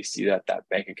example, if we see that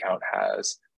bank account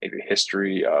has maybe a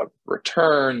history of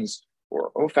returns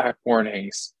or OFAC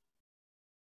warnings,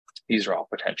 these are all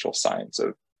potential signs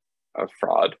of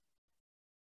fraud.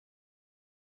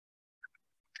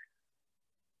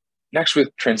 Next,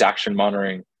 with transaction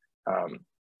monitoring, I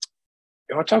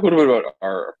want to talk a little bit about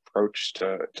our approach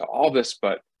to all this,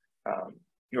 but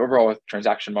overall with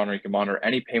transaction monitoring, you can monitor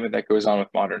any payment that goes on with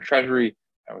Modern Treasury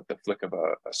with the flick of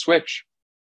a switch.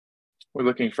 We're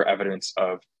looking for evidence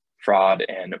of fraud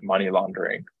and money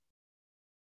laundering.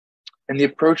 And the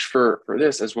approach for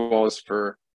this, as well as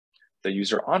for the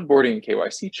user onboarding and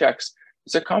KYC checks,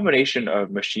 is a combination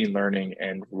of machine learning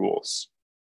and rules.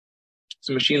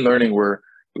 So machine learning, we're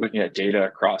looking at data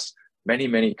across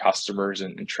many customers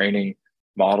and training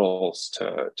models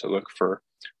to look for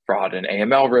fraud and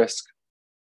AML risk.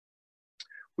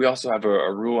 We also have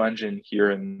a rule engine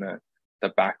here in the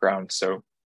background. So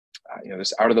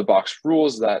there's out-of-the-box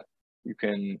rules that you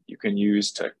can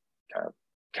use to kind of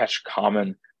catch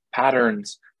common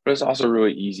patterns, but it's also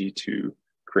really easy to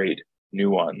create new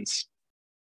ones.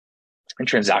 In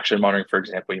transaction monitoring, for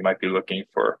example, you might be looking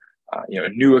for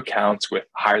new accounts with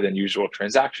higher than usual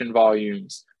transaction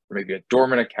volumes, or maybe a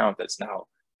dormant account that's now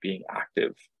being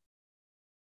active.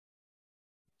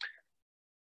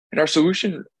 And our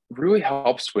solution really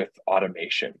helps with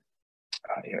automation.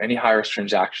 Any high risk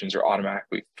transactions are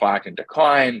automatically flagged and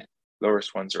declined. Low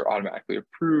risk ones are automatically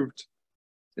approved.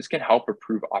 This can help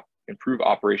improve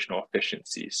operational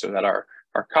efficiency so that our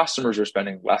customers are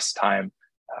spending less time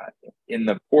in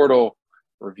the portal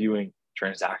reviewing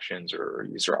transactions or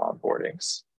user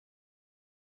onboardings.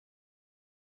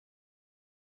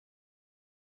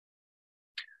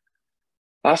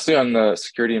 Lastly, on the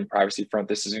security and privacy front,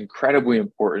 this is incredibly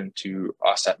important to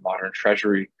us at Modern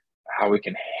Treasury, how we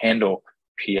can handle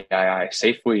PII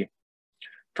safely.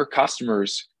 For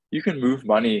customers, you can move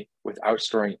money without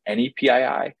storing any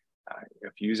PII.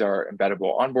 If you use our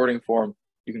embeddable onboarding form,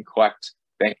 you can collect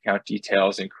bank account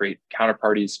details and create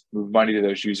counterparties, move money to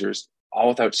those users, all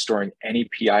without storing any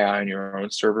PII on your own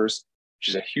servers, which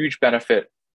is a huge benefit.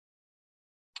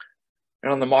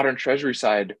 And on the Modern Treasury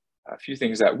side, a few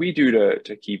things that we do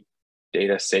to keep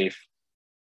data safe.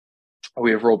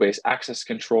 We have role-based access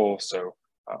control, so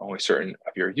only certain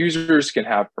of your users can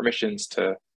have permissions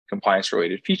to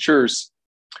compliance-related features.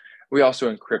 We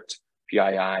also encrypt PII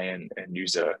and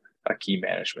use a key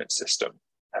management system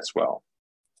as well.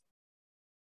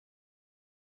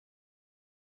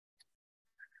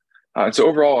 And so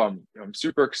overall, I'm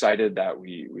super excited that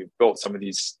we've built some of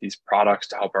these products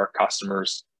to help our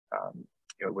customers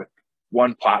with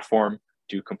one platform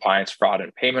do compliance, fraud,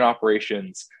 and payment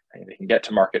operations, and they can get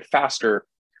to market faster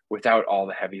without all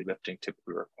the heavy lifting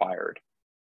typically required.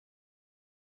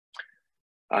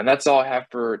 And that's all I have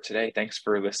for today. Thanks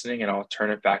for listening, and I'll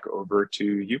turn it back over to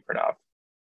you, Pranav.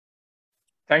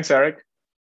 Thanks, Eric.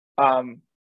 And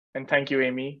thank you,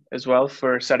 Amy, as well,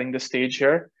 for setting the stage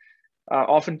here.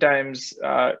 Oftentimes,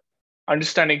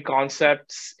 understanding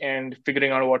concepts and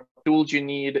figuring out what tools you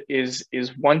need is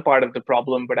one part of the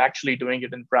problem, but actually doing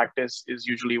it in practice is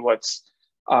usually what's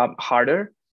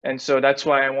harder. And so that's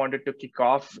why I wanted to kick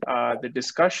off the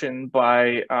discussion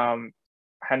by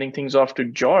handing things off to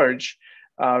George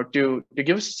to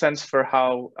give us a sense for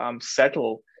how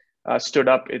Settle stood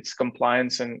up its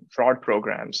compliance and fraud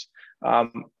programs.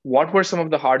 What were some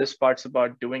of the hardest parts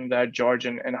about doing that, George,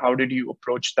 and how did you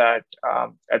approach that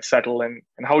at Settle, and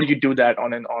how do you do that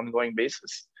on an ongoing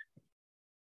basis?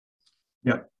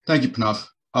 Yeah, thank you, Pranav,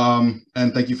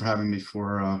 and thank you for having me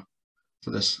for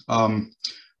this.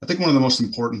 I think one of the most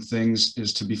important things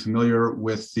is to be familiar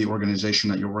with the organization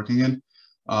that you're working in.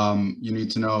 You need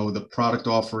to know the product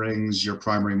offerings, your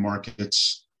primary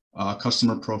markets,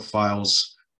 customer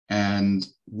profiles, and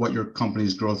what your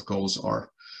company's growth goals are.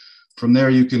 From there,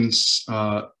 you can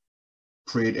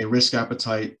create a risk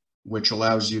appetite, which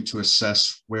allows you to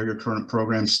assess where your current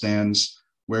program stands,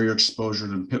 where your exposure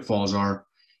and pitfalls are,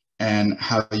 and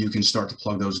how you can start to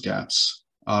plug those gaps.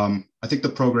 I think the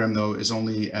program, though, is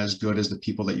only as good as the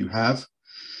people that you have.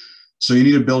 So you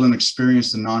need to build an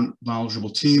experienced and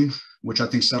knowledgeable team. which I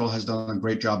think Settle has done a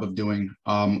great job of doing.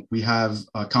 We have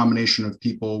a combination of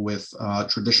people with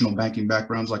traditional banking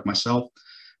backgrounds like myself,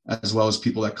 as well as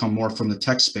people that come more from the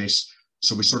tech space.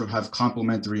 So we sort of have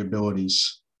complementary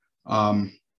abilities.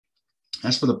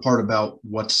 As for the part about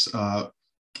what's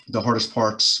the hardest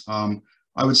parts,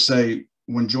 I would say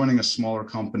when joining a smaller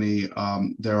company,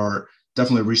 there are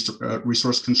definitely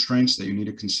resource constraints that you need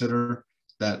to consider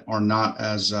that are not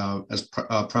as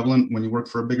prevalent when you work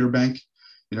for a bigger bank.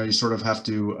 You know, you sort of have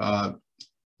to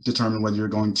determine whether you're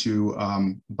going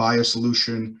to buy a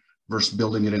solution versus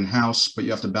building it in-house, but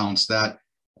you have to balance that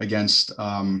against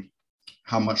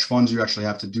how much funds you actually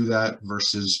have to do that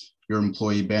versus your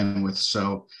employee bandwidth.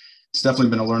 So it's definitely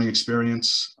been a learning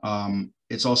experience.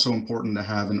 It's also important to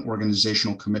have an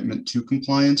organizational commitment to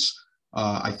compliance.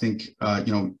 I think,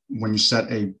 you know, when you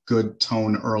set a good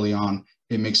tone early on,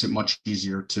 it makes it much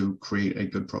easier to create a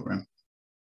good program.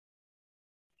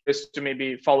 Just to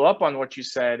maybe follow up on what you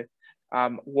said,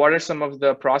 what are some of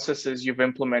the processes you've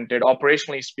implemented,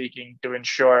 operationally speaking, to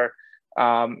ensure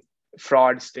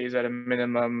fraud stays at a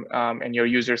minimum and your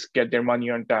users get their money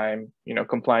on time, you know,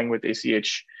 complying with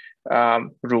ACH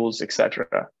rules,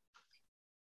 etc.?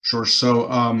 Sure. So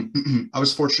I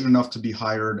was fortunate enough to be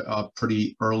hired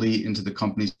pretty early into the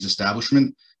company's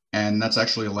establishment, and that's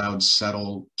actually allowed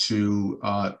Settle to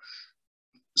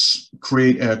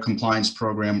create a compliance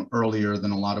program earlier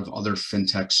than a lot of other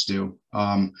fintechs do.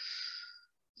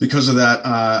 Because of that,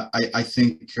 I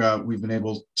think we've been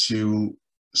able to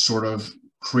sort of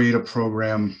create a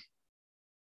program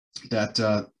that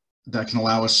that can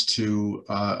allow us to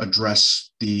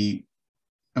address the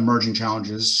emerging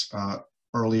challenges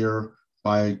earlier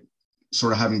by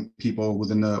sort of having people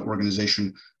within the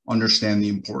organization understand the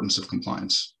importance of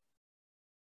compliance.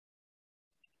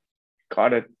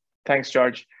 Got it. Thanks,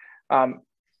 George.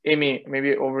 Amy,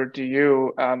 maybe over to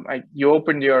you. You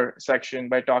opened your section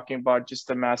by talking about just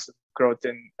the massive growth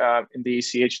in the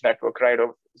ACH network, right?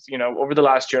 You know, over the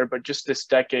last year, but just this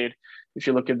decade, if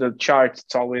you look at the charts,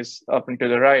 it's always up and to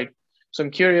the right. So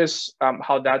I'm curious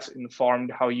how that's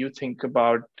informed how you think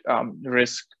about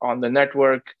risk on the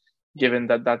network, given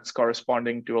that that's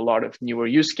corresponding to a lot of newer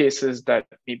use cases that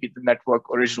maybe the network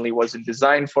originally wasn't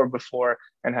designed for before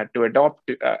and had to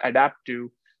adapt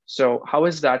to. So how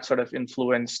has that sort of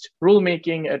influenced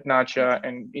rulemaking at Nacha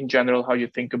and in general, how you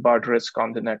think about risk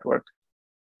on the network?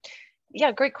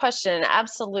 Yeah, great question.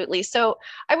 Absolutely. So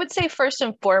I would say first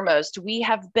and foremost, we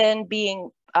have been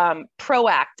being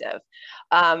proactive.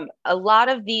 A lot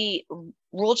of the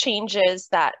rule changes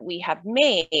that we have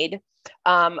made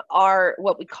are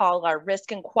what we call our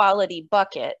risk and quality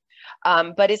bucket.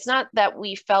 But it's not that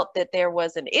we felt that there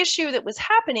was an issue that was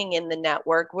happening in the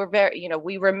network. We're very, you know,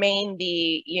 we remain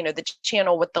the, you know, the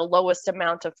channel with the lowest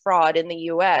amount of fraud in the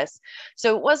US.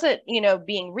 So it wasn't, you know,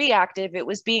 being reactive, it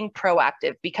was being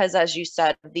proactive because, as you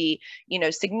said, the, you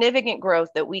know, significant growth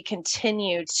that we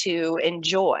continue to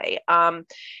enjoy.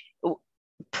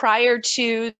 Prior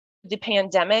to the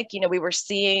pandemic, you know, we were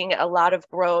seeing a lot of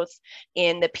growth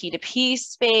in the P2P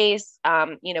space.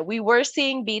 You know, we were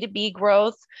seeing B2B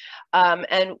growth,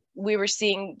 and we were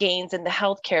seeing gains in the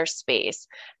healthcare space.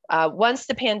 Once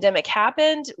the pandemic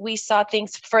happened, we saw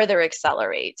things further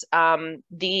accelerate.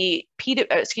 The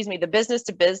business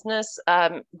to business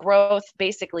growth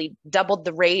basically doubled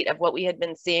the rate of what we had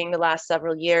been seeing the last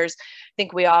several years. I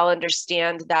think we all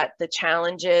understand that the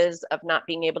challenges of not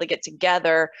being able to get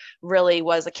together really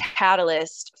was a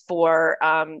catalyst for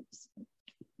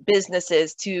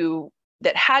businesses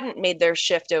that hadn't made their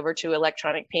shift over to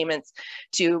electronic payments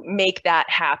to make that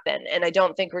happen. And I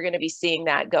don't think we're going to be seeing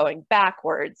that going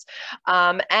backwards.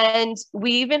 And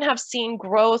we even have seen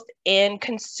growth in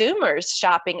consumers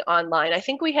shopping online. I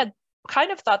think we had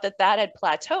kind of thought that that had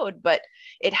plateaued, but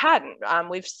it hadn't.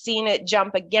 We've seen it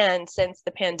jump again since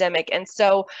the pandemic. And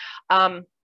so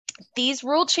these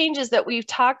rule changes that we've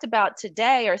talked about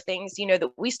today are things, you know,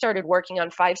 that we started working on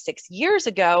 5-6 years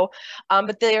ago,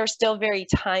 but they are still very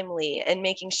timely and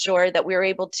making sure that we're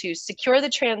able to secure the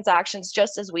transactions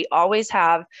just as we always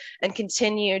have and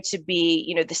continue to be,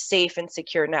 you know, the safe and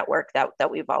secure network that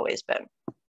we've always been.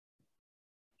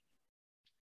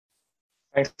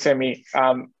 Thanks, Amy.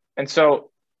 And so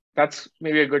that's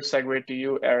maybe a good segue to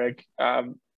you, Eric,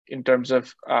 in terms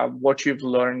of what you've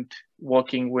learned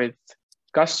working with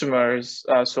customers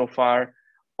so far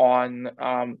on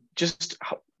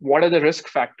what are the risk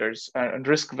factors and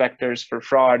risk vectors for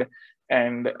fraud,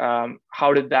 and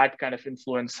how did that kind of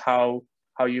influence how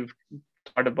you've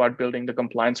thought about building the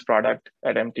compliance product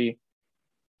at MT?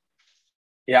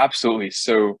 Yeah, absolutely.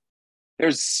 So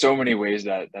there's so many ways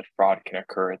that fraud can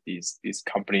occur at these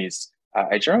companies.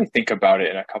 I generally think about it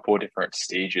in a couple of different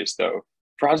stages, though.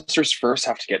 Fraudsters first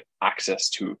have to get access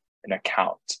to an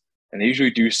account, and they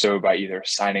usually do so by either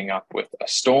signing up with a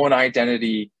stolen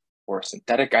identity or a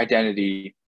synthetic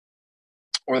identity,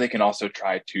 or they can also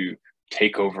try to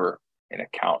take over an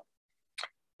account.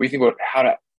 We think about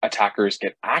how attackers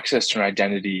get access to an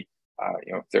identity.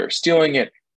 If they're stealing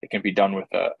it, it can be done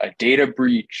with a data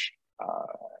breach,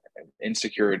 an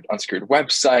unsecured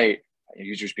website,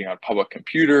 users being on public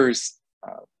computers.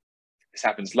 This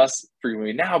happens less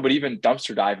frequently now, but even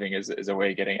dumpster diving is a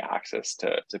way of getting access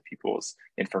to people's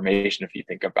information. If you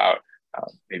think about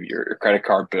maybe your credit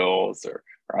card bills or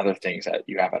other things that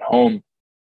you have at home.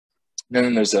 And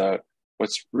then there's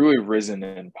what's really risen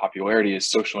in popularity is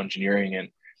social engineering and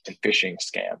phishing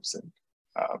scams. And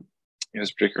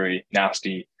it's a particularly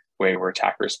nasty way where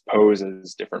attackers pose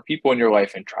as different people in your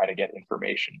life and try to get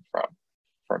information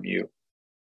from you.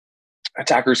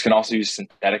 Attackers can also use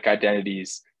synthetic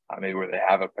identities, maybe where they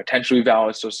have a potentially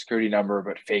valid social security number,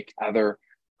 but fake other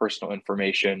personal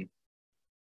information.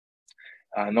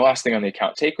 And the last thing on the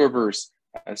account takeovers,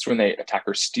 that's when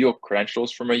attackers steal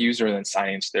credentials from a user and then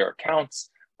sign into their accounts.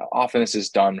 Often this is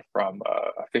done from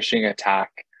a phishing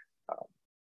attack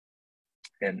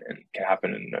and can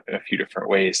happen in a few different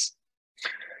ways.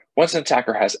 Once an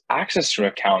attacker has access to an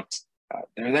account,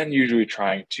 they're then usually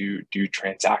trying to do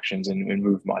transactions and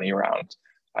move money around.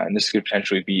 And this could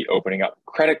potentially be opening up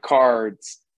credit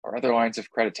cards or other lines of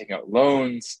credit, taking out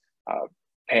loans,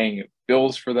 paying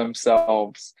bills for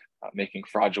themselves, making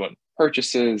fraudulent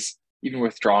purchases, even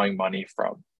withdrawing money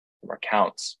from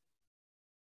accounts.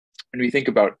 When we think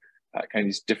about kind of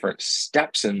these different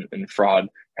steps in fraud,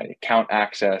 kind of account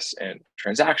access and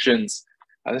transactions,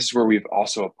 this is where we've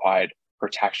also applied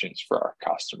protections for our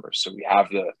customers. So we have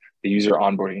the user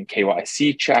onboarding and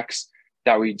KYC checks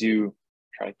that we do,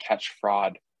 try to catch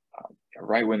fraud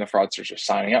right when the fraudsters are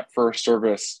signing up for a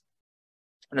service.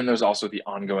 And then there's also the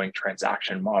ongoing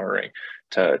transaction monitoring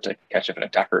to catch if an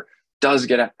attacker does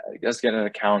get an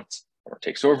account or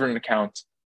takes over an account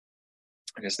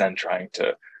and is then trying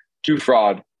to do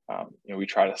fraud. We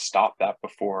try to stop that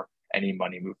before any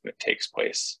money movement takes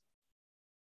place.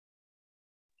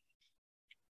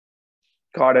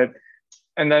 Got it.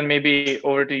 And then maybe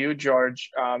over to you,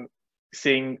 George.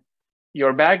 Seeing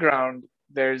your background,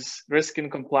 there's risk and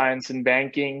compliance in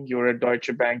banking. You were at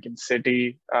Deutsche Bank in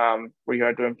Citi, where you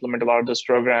had to implement a lot of those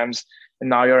programs. And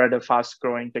now you're at a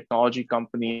fast-growing technology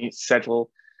company,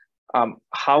 Settle.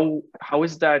 How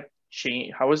is that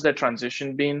change? How has that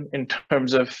transition been in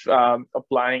terms of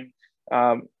applying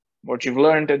what you've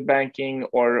learned at banking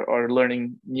or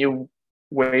learning new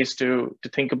ways to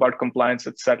think about compliance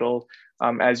at Settle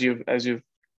as you've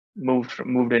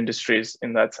moved industries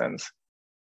in that sense?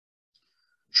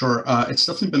 Sure. It's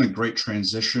definitely been a great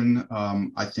transition.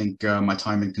 I think my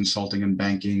time in consulting and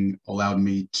banking allowed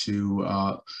me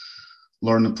to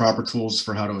learn the proper tools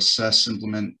for how to assess,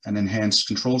 implement, and enhance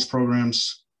controls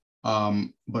programs.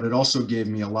 But it also gave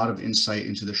me a lot of insight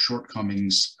into the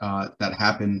shortcomings that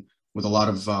happen with a lot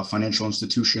of financial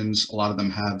institutions. A lot of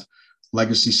them have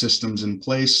legacy systems in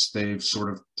place. They've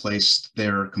sort of placed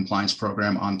their compliance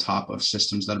program on top of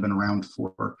systems that have been around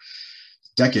for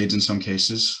decades in some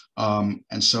cases. And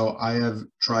so I have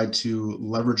tried to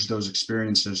leverage those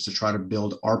experiences to try to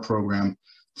build our program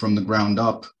from the ground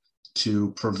up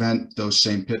to prevent those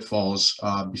same pitfalls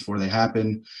before they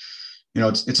happen.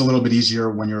 It's a little bit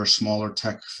easier when you're a smaller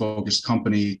tech-focused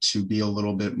company to be a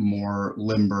little bit more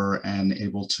limber and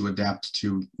able to adapt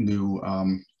to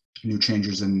new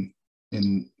changes in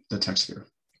the tech sphere.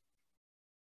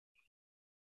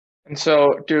 And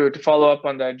so to follow up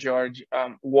on that, George,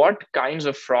 what kinds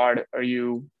of fraud are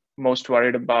you most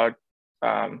worried about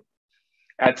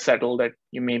at Settle that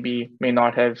you may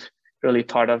not have really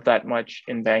thought of that much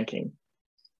in banking?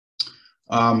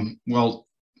 Well,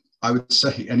 I would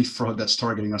say any fraud that's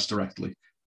targeting us directly.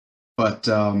 But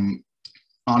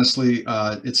honestly,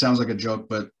 it sounds like a joke,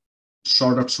 but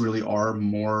startups really are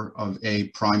more of a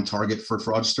prime target for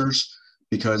fraudsters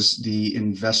because the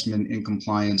investment in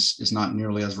compliance is not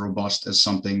nearly as robust as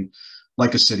something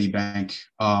like a Citibank.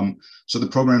 So the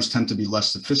programs tend to be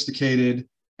less sophisticated,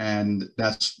 and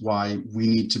that's why we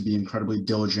need to be incredibly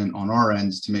diligent on our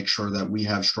end to make sure that we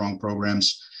have strong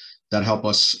programs that help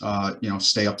us,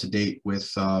 stay up to date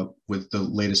with the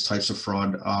latest types of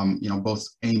fraud. Both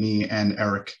Amy and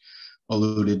Eric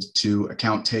alluded to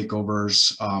account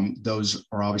takeovers. Those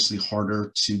are obviously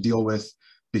harder to deal with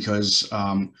because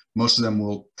most of them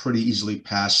will pretty easily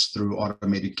pass through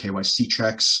automated KYC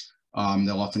checks.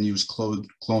 They'll often use cloned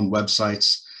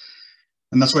websites.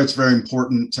 And that's why it's very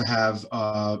important to have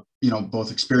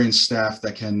both experienced staff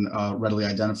that can readily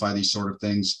identify these sort of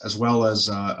things, as well as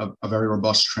a very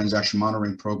robust transaction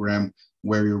monitoring program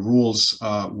where your rules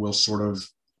will sort of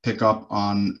pick up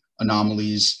on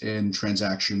anomalies in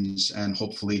transactions and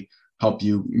hopefully help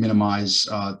you minimize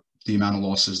the amount of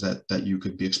losses that you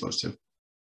could be exposed to.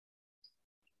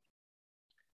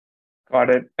 Got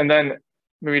it. And then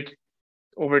maybe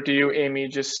over to you, Amy,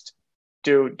 just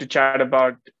to chat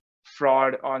about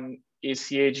fraud on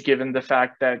ACH, given the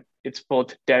fact that it's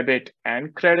both debit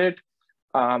and credit.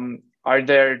 Are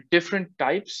there different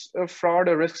types of fraud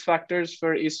or risk factors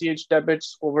for ACH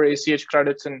debits over ACH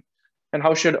credits, and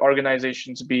how should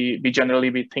organizations be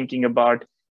generally thinking about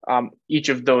each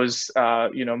of those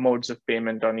modes of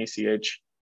payment on ACH?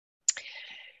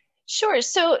 Sure.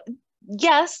 So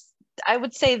yes, I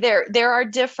would say there are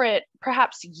different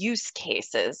perhaps use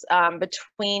cases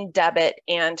between debit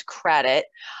and credit.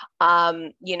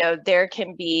 There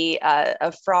can be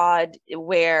a fraud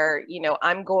where,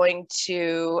 I'm going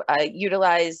to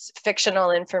utilize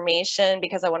fictional information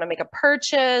because I want to make a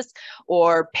purchase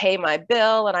or pay my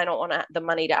bill, and I don't want the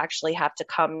money to actually have to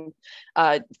come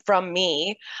from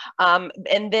me.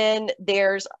 And then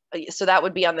so that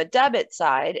would be on the debit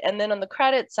side. And then on the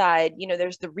credit side,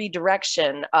 there's the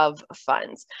redirection of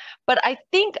funds. But I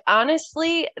think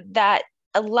honestly that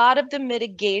a lot of the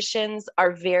mitigations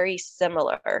are very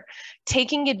similar.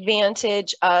 Taking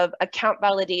advantage of account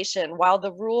validation, while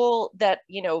the rule that,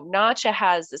 Nacha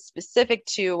has is specific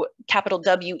to capital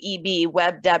WEB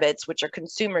web debits, which are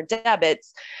consumer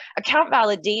debits, account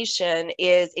validation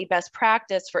is a best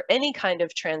practice for any kind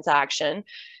of transaction.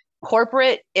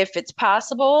 Corporate, if it's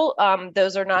possible,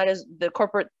 those are not as, the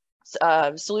corporate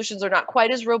solutions are not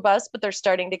quite as robust, but they're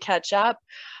starting to catch up.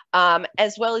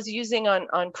 As well as using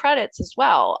on credits as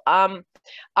well.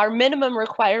 Our minimum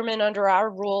requirement under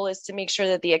our rule is to make sure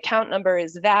that the account number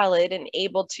is valid and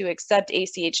able to accept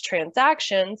ACH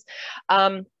transactions.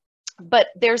 But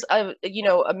there's a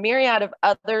myriad of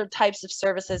other types of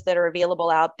services that are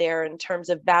available out there in terms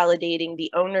of validating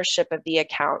the ownership of the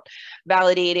account,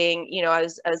 validating,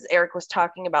 as Eric was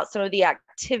talking about, some of the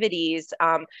activities,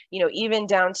 even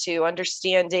down to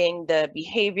understanding the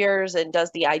behaviors and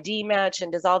does the ID match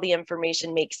and does all the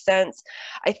information make sense.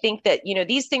 I think that,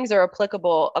 these things are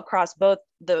applicable across both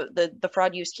the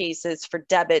fraud use cases for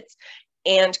debits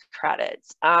and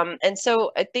credits. And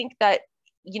so I think that,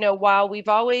 while we've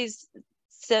always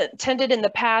tended in the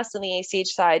past on the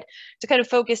ACH side to kind of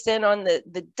focus in on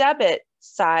the debit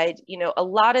side, a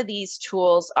lot of these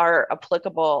tools are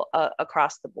applicable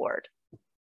across the board.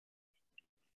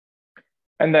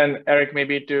 And then Eric,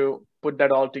 maybe to put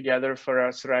that all together for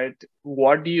us, right?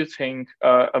 What do you think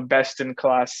a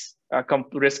best-in-class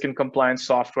risk and compliance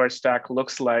software stack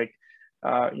looks like?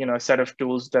 A set of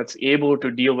tools that's able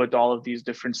to deal with all of these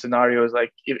different scenarios.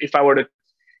 Like if I were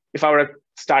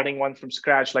starting one from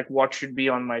scratch, like what should be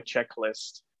on my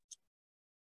checklist?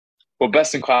 Well,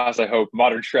 best in class, I hope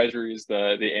Modern Treasury is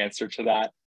the answer to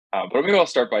that. But maybe I'll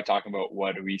start by talking about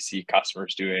what do we see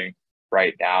customers doing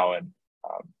right now, and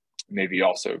maybe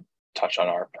also touch on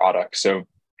our product. So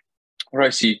what do I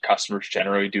see customers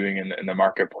generally doing in the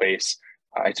marketplace?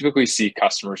 I typically see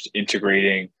customers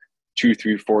integrating 2,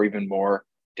 3, 4, even more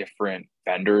different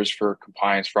vendors for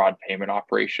compliance, fraud, payment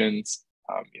operations.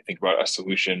 You think about a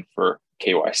solution for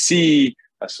KYC,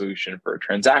 a solution for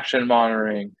transaction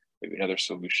monitoring, maybe another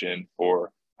solution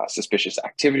for suspicious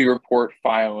activity report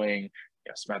filing,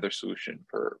 some other solution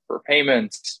for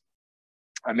payments,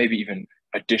 maybe even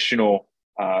additional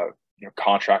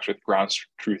contracts with ground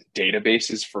truth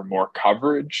databases for more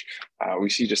coverage. We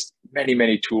see just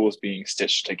many tools being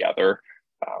stitched together.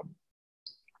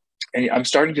 And I'm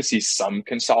starting to see some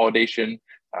consolidation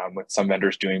with some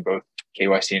vendors doing both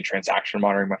KYC and transaction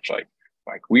monitoring, much like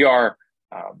we are,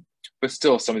 but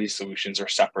still some of these solutions are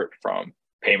separate from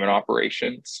payment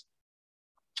operations.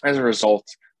 As a result,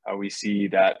 we see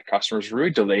that customers are really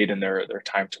delayed in their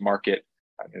time to market.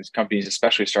 These companies,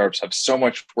 especially startups, have so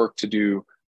much work to do.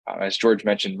 As George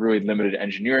mentioned, really limited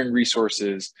engineering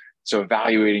resources. So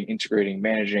evaluating, integrating,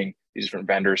 managing these different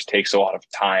vendors takes a lot of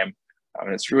time.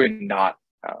 And it's really not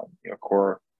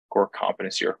core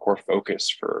competency or core focus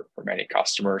for many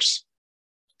customers.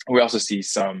 We also see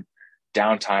some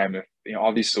downtime if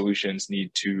all these solutions need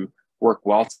to work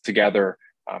well together.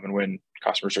 And when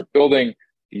customers are building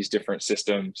these different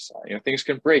systems, things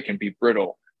can break and be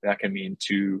brittle. That can mean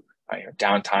to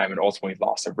downtime and ultimately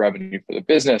loss of revenue for the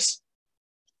business.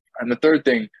 And the third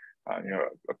thing,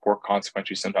 a core consequence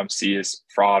we sometimes see is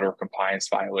fraud or compliance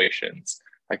violations.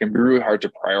 It can be really hard to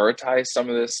prioritize some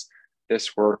of this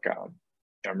work.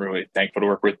 I'm really thankful to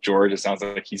work with George. It sounds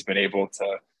like he's been able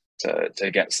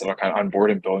to get Settle kind of on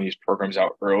board and building these programs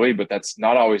out early, but that's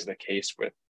not always the case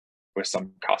with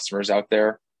some customers out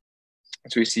there.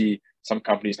 So we see some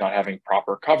companies not having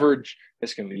proper coverage.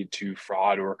 This can lead to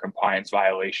fraud or compliance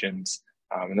violations,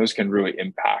 and those can really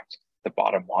impact the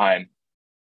bottom line.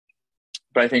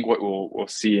 But I think what we'll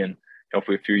see in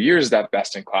hopefully a few years, that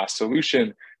best-in-class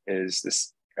solution is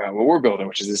this, what we're building,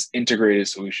 which is this integrated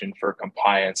solution for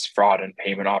compliance, fraud, and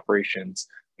payment operations,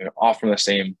 all from the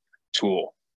same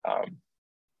tool.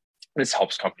 This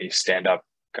helps companies stand up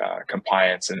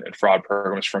compliance and fraud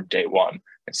programs from day one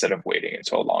instead of waiting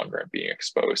until longer and being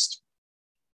exposed.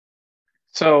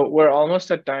 So we're almost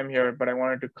at time here, but I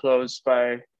wanted to close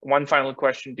by one final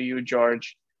question to you,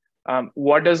 George.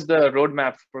 What does the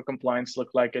roadmap for compliance look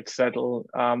like at Settle?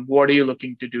 What are you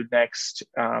looking to do next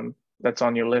that's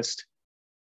on your list?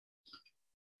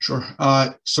 Sure.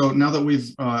 So now that we've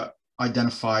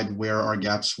identified where our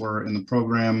gaps were in the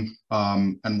program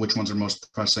and which ones are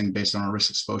most pressing based on our risk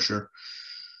exposure,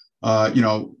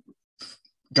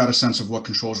 got a sense of what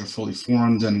controls are fully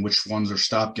formed and which ones are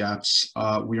stopgaps.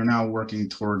 We are now working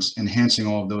towards enhancing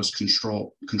all of those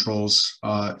controls,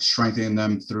 strengthening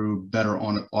them through better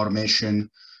automation,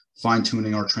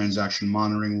 fine-tuning our transaction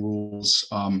monitoring rules,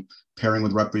 pairing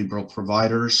with reputable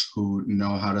providers who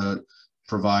know how to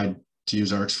provide, to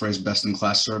use Eric's phrase,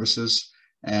 best-in-class services.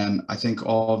 And I think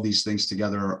all of these things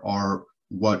together are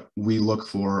what we look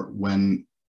for when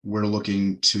we're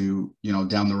looking to,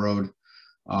 down the road,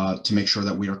 to make sure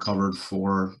that we are covered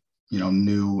for,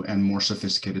 new and more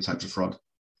sophisticated types of fraud.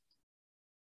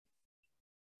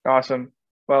 Awesome.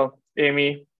 Well,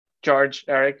 Amy, George,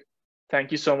 Eric,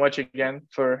 thank you so much again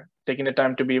for taking the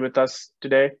time to be with us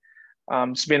today.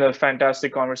 It's been a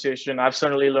fantastic conversation. I've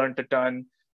certainly learned a ton,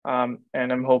 and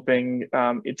I'm hoping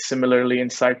it's similarly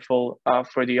insightful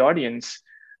for the audience.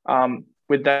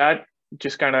 With that,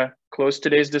 just kind of close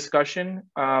today's discussion.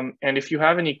 And if you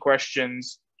have any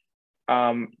questions,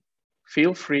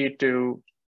 feel free to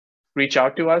reach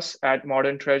out to us at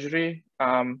Modern Treasury.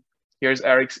 Here's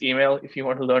Eric's email if you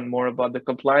want to learn more about the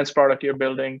compliance product you're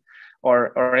building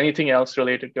or anything else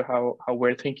related to how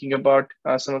we're thinking about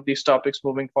some of these topics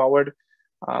moving forward.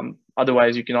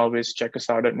 Otherwise, you can always check us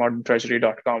out at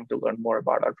moderntreasury.com to learn more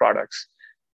about our products.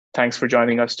 Thanks for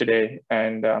joining us today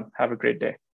and have a great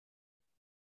day.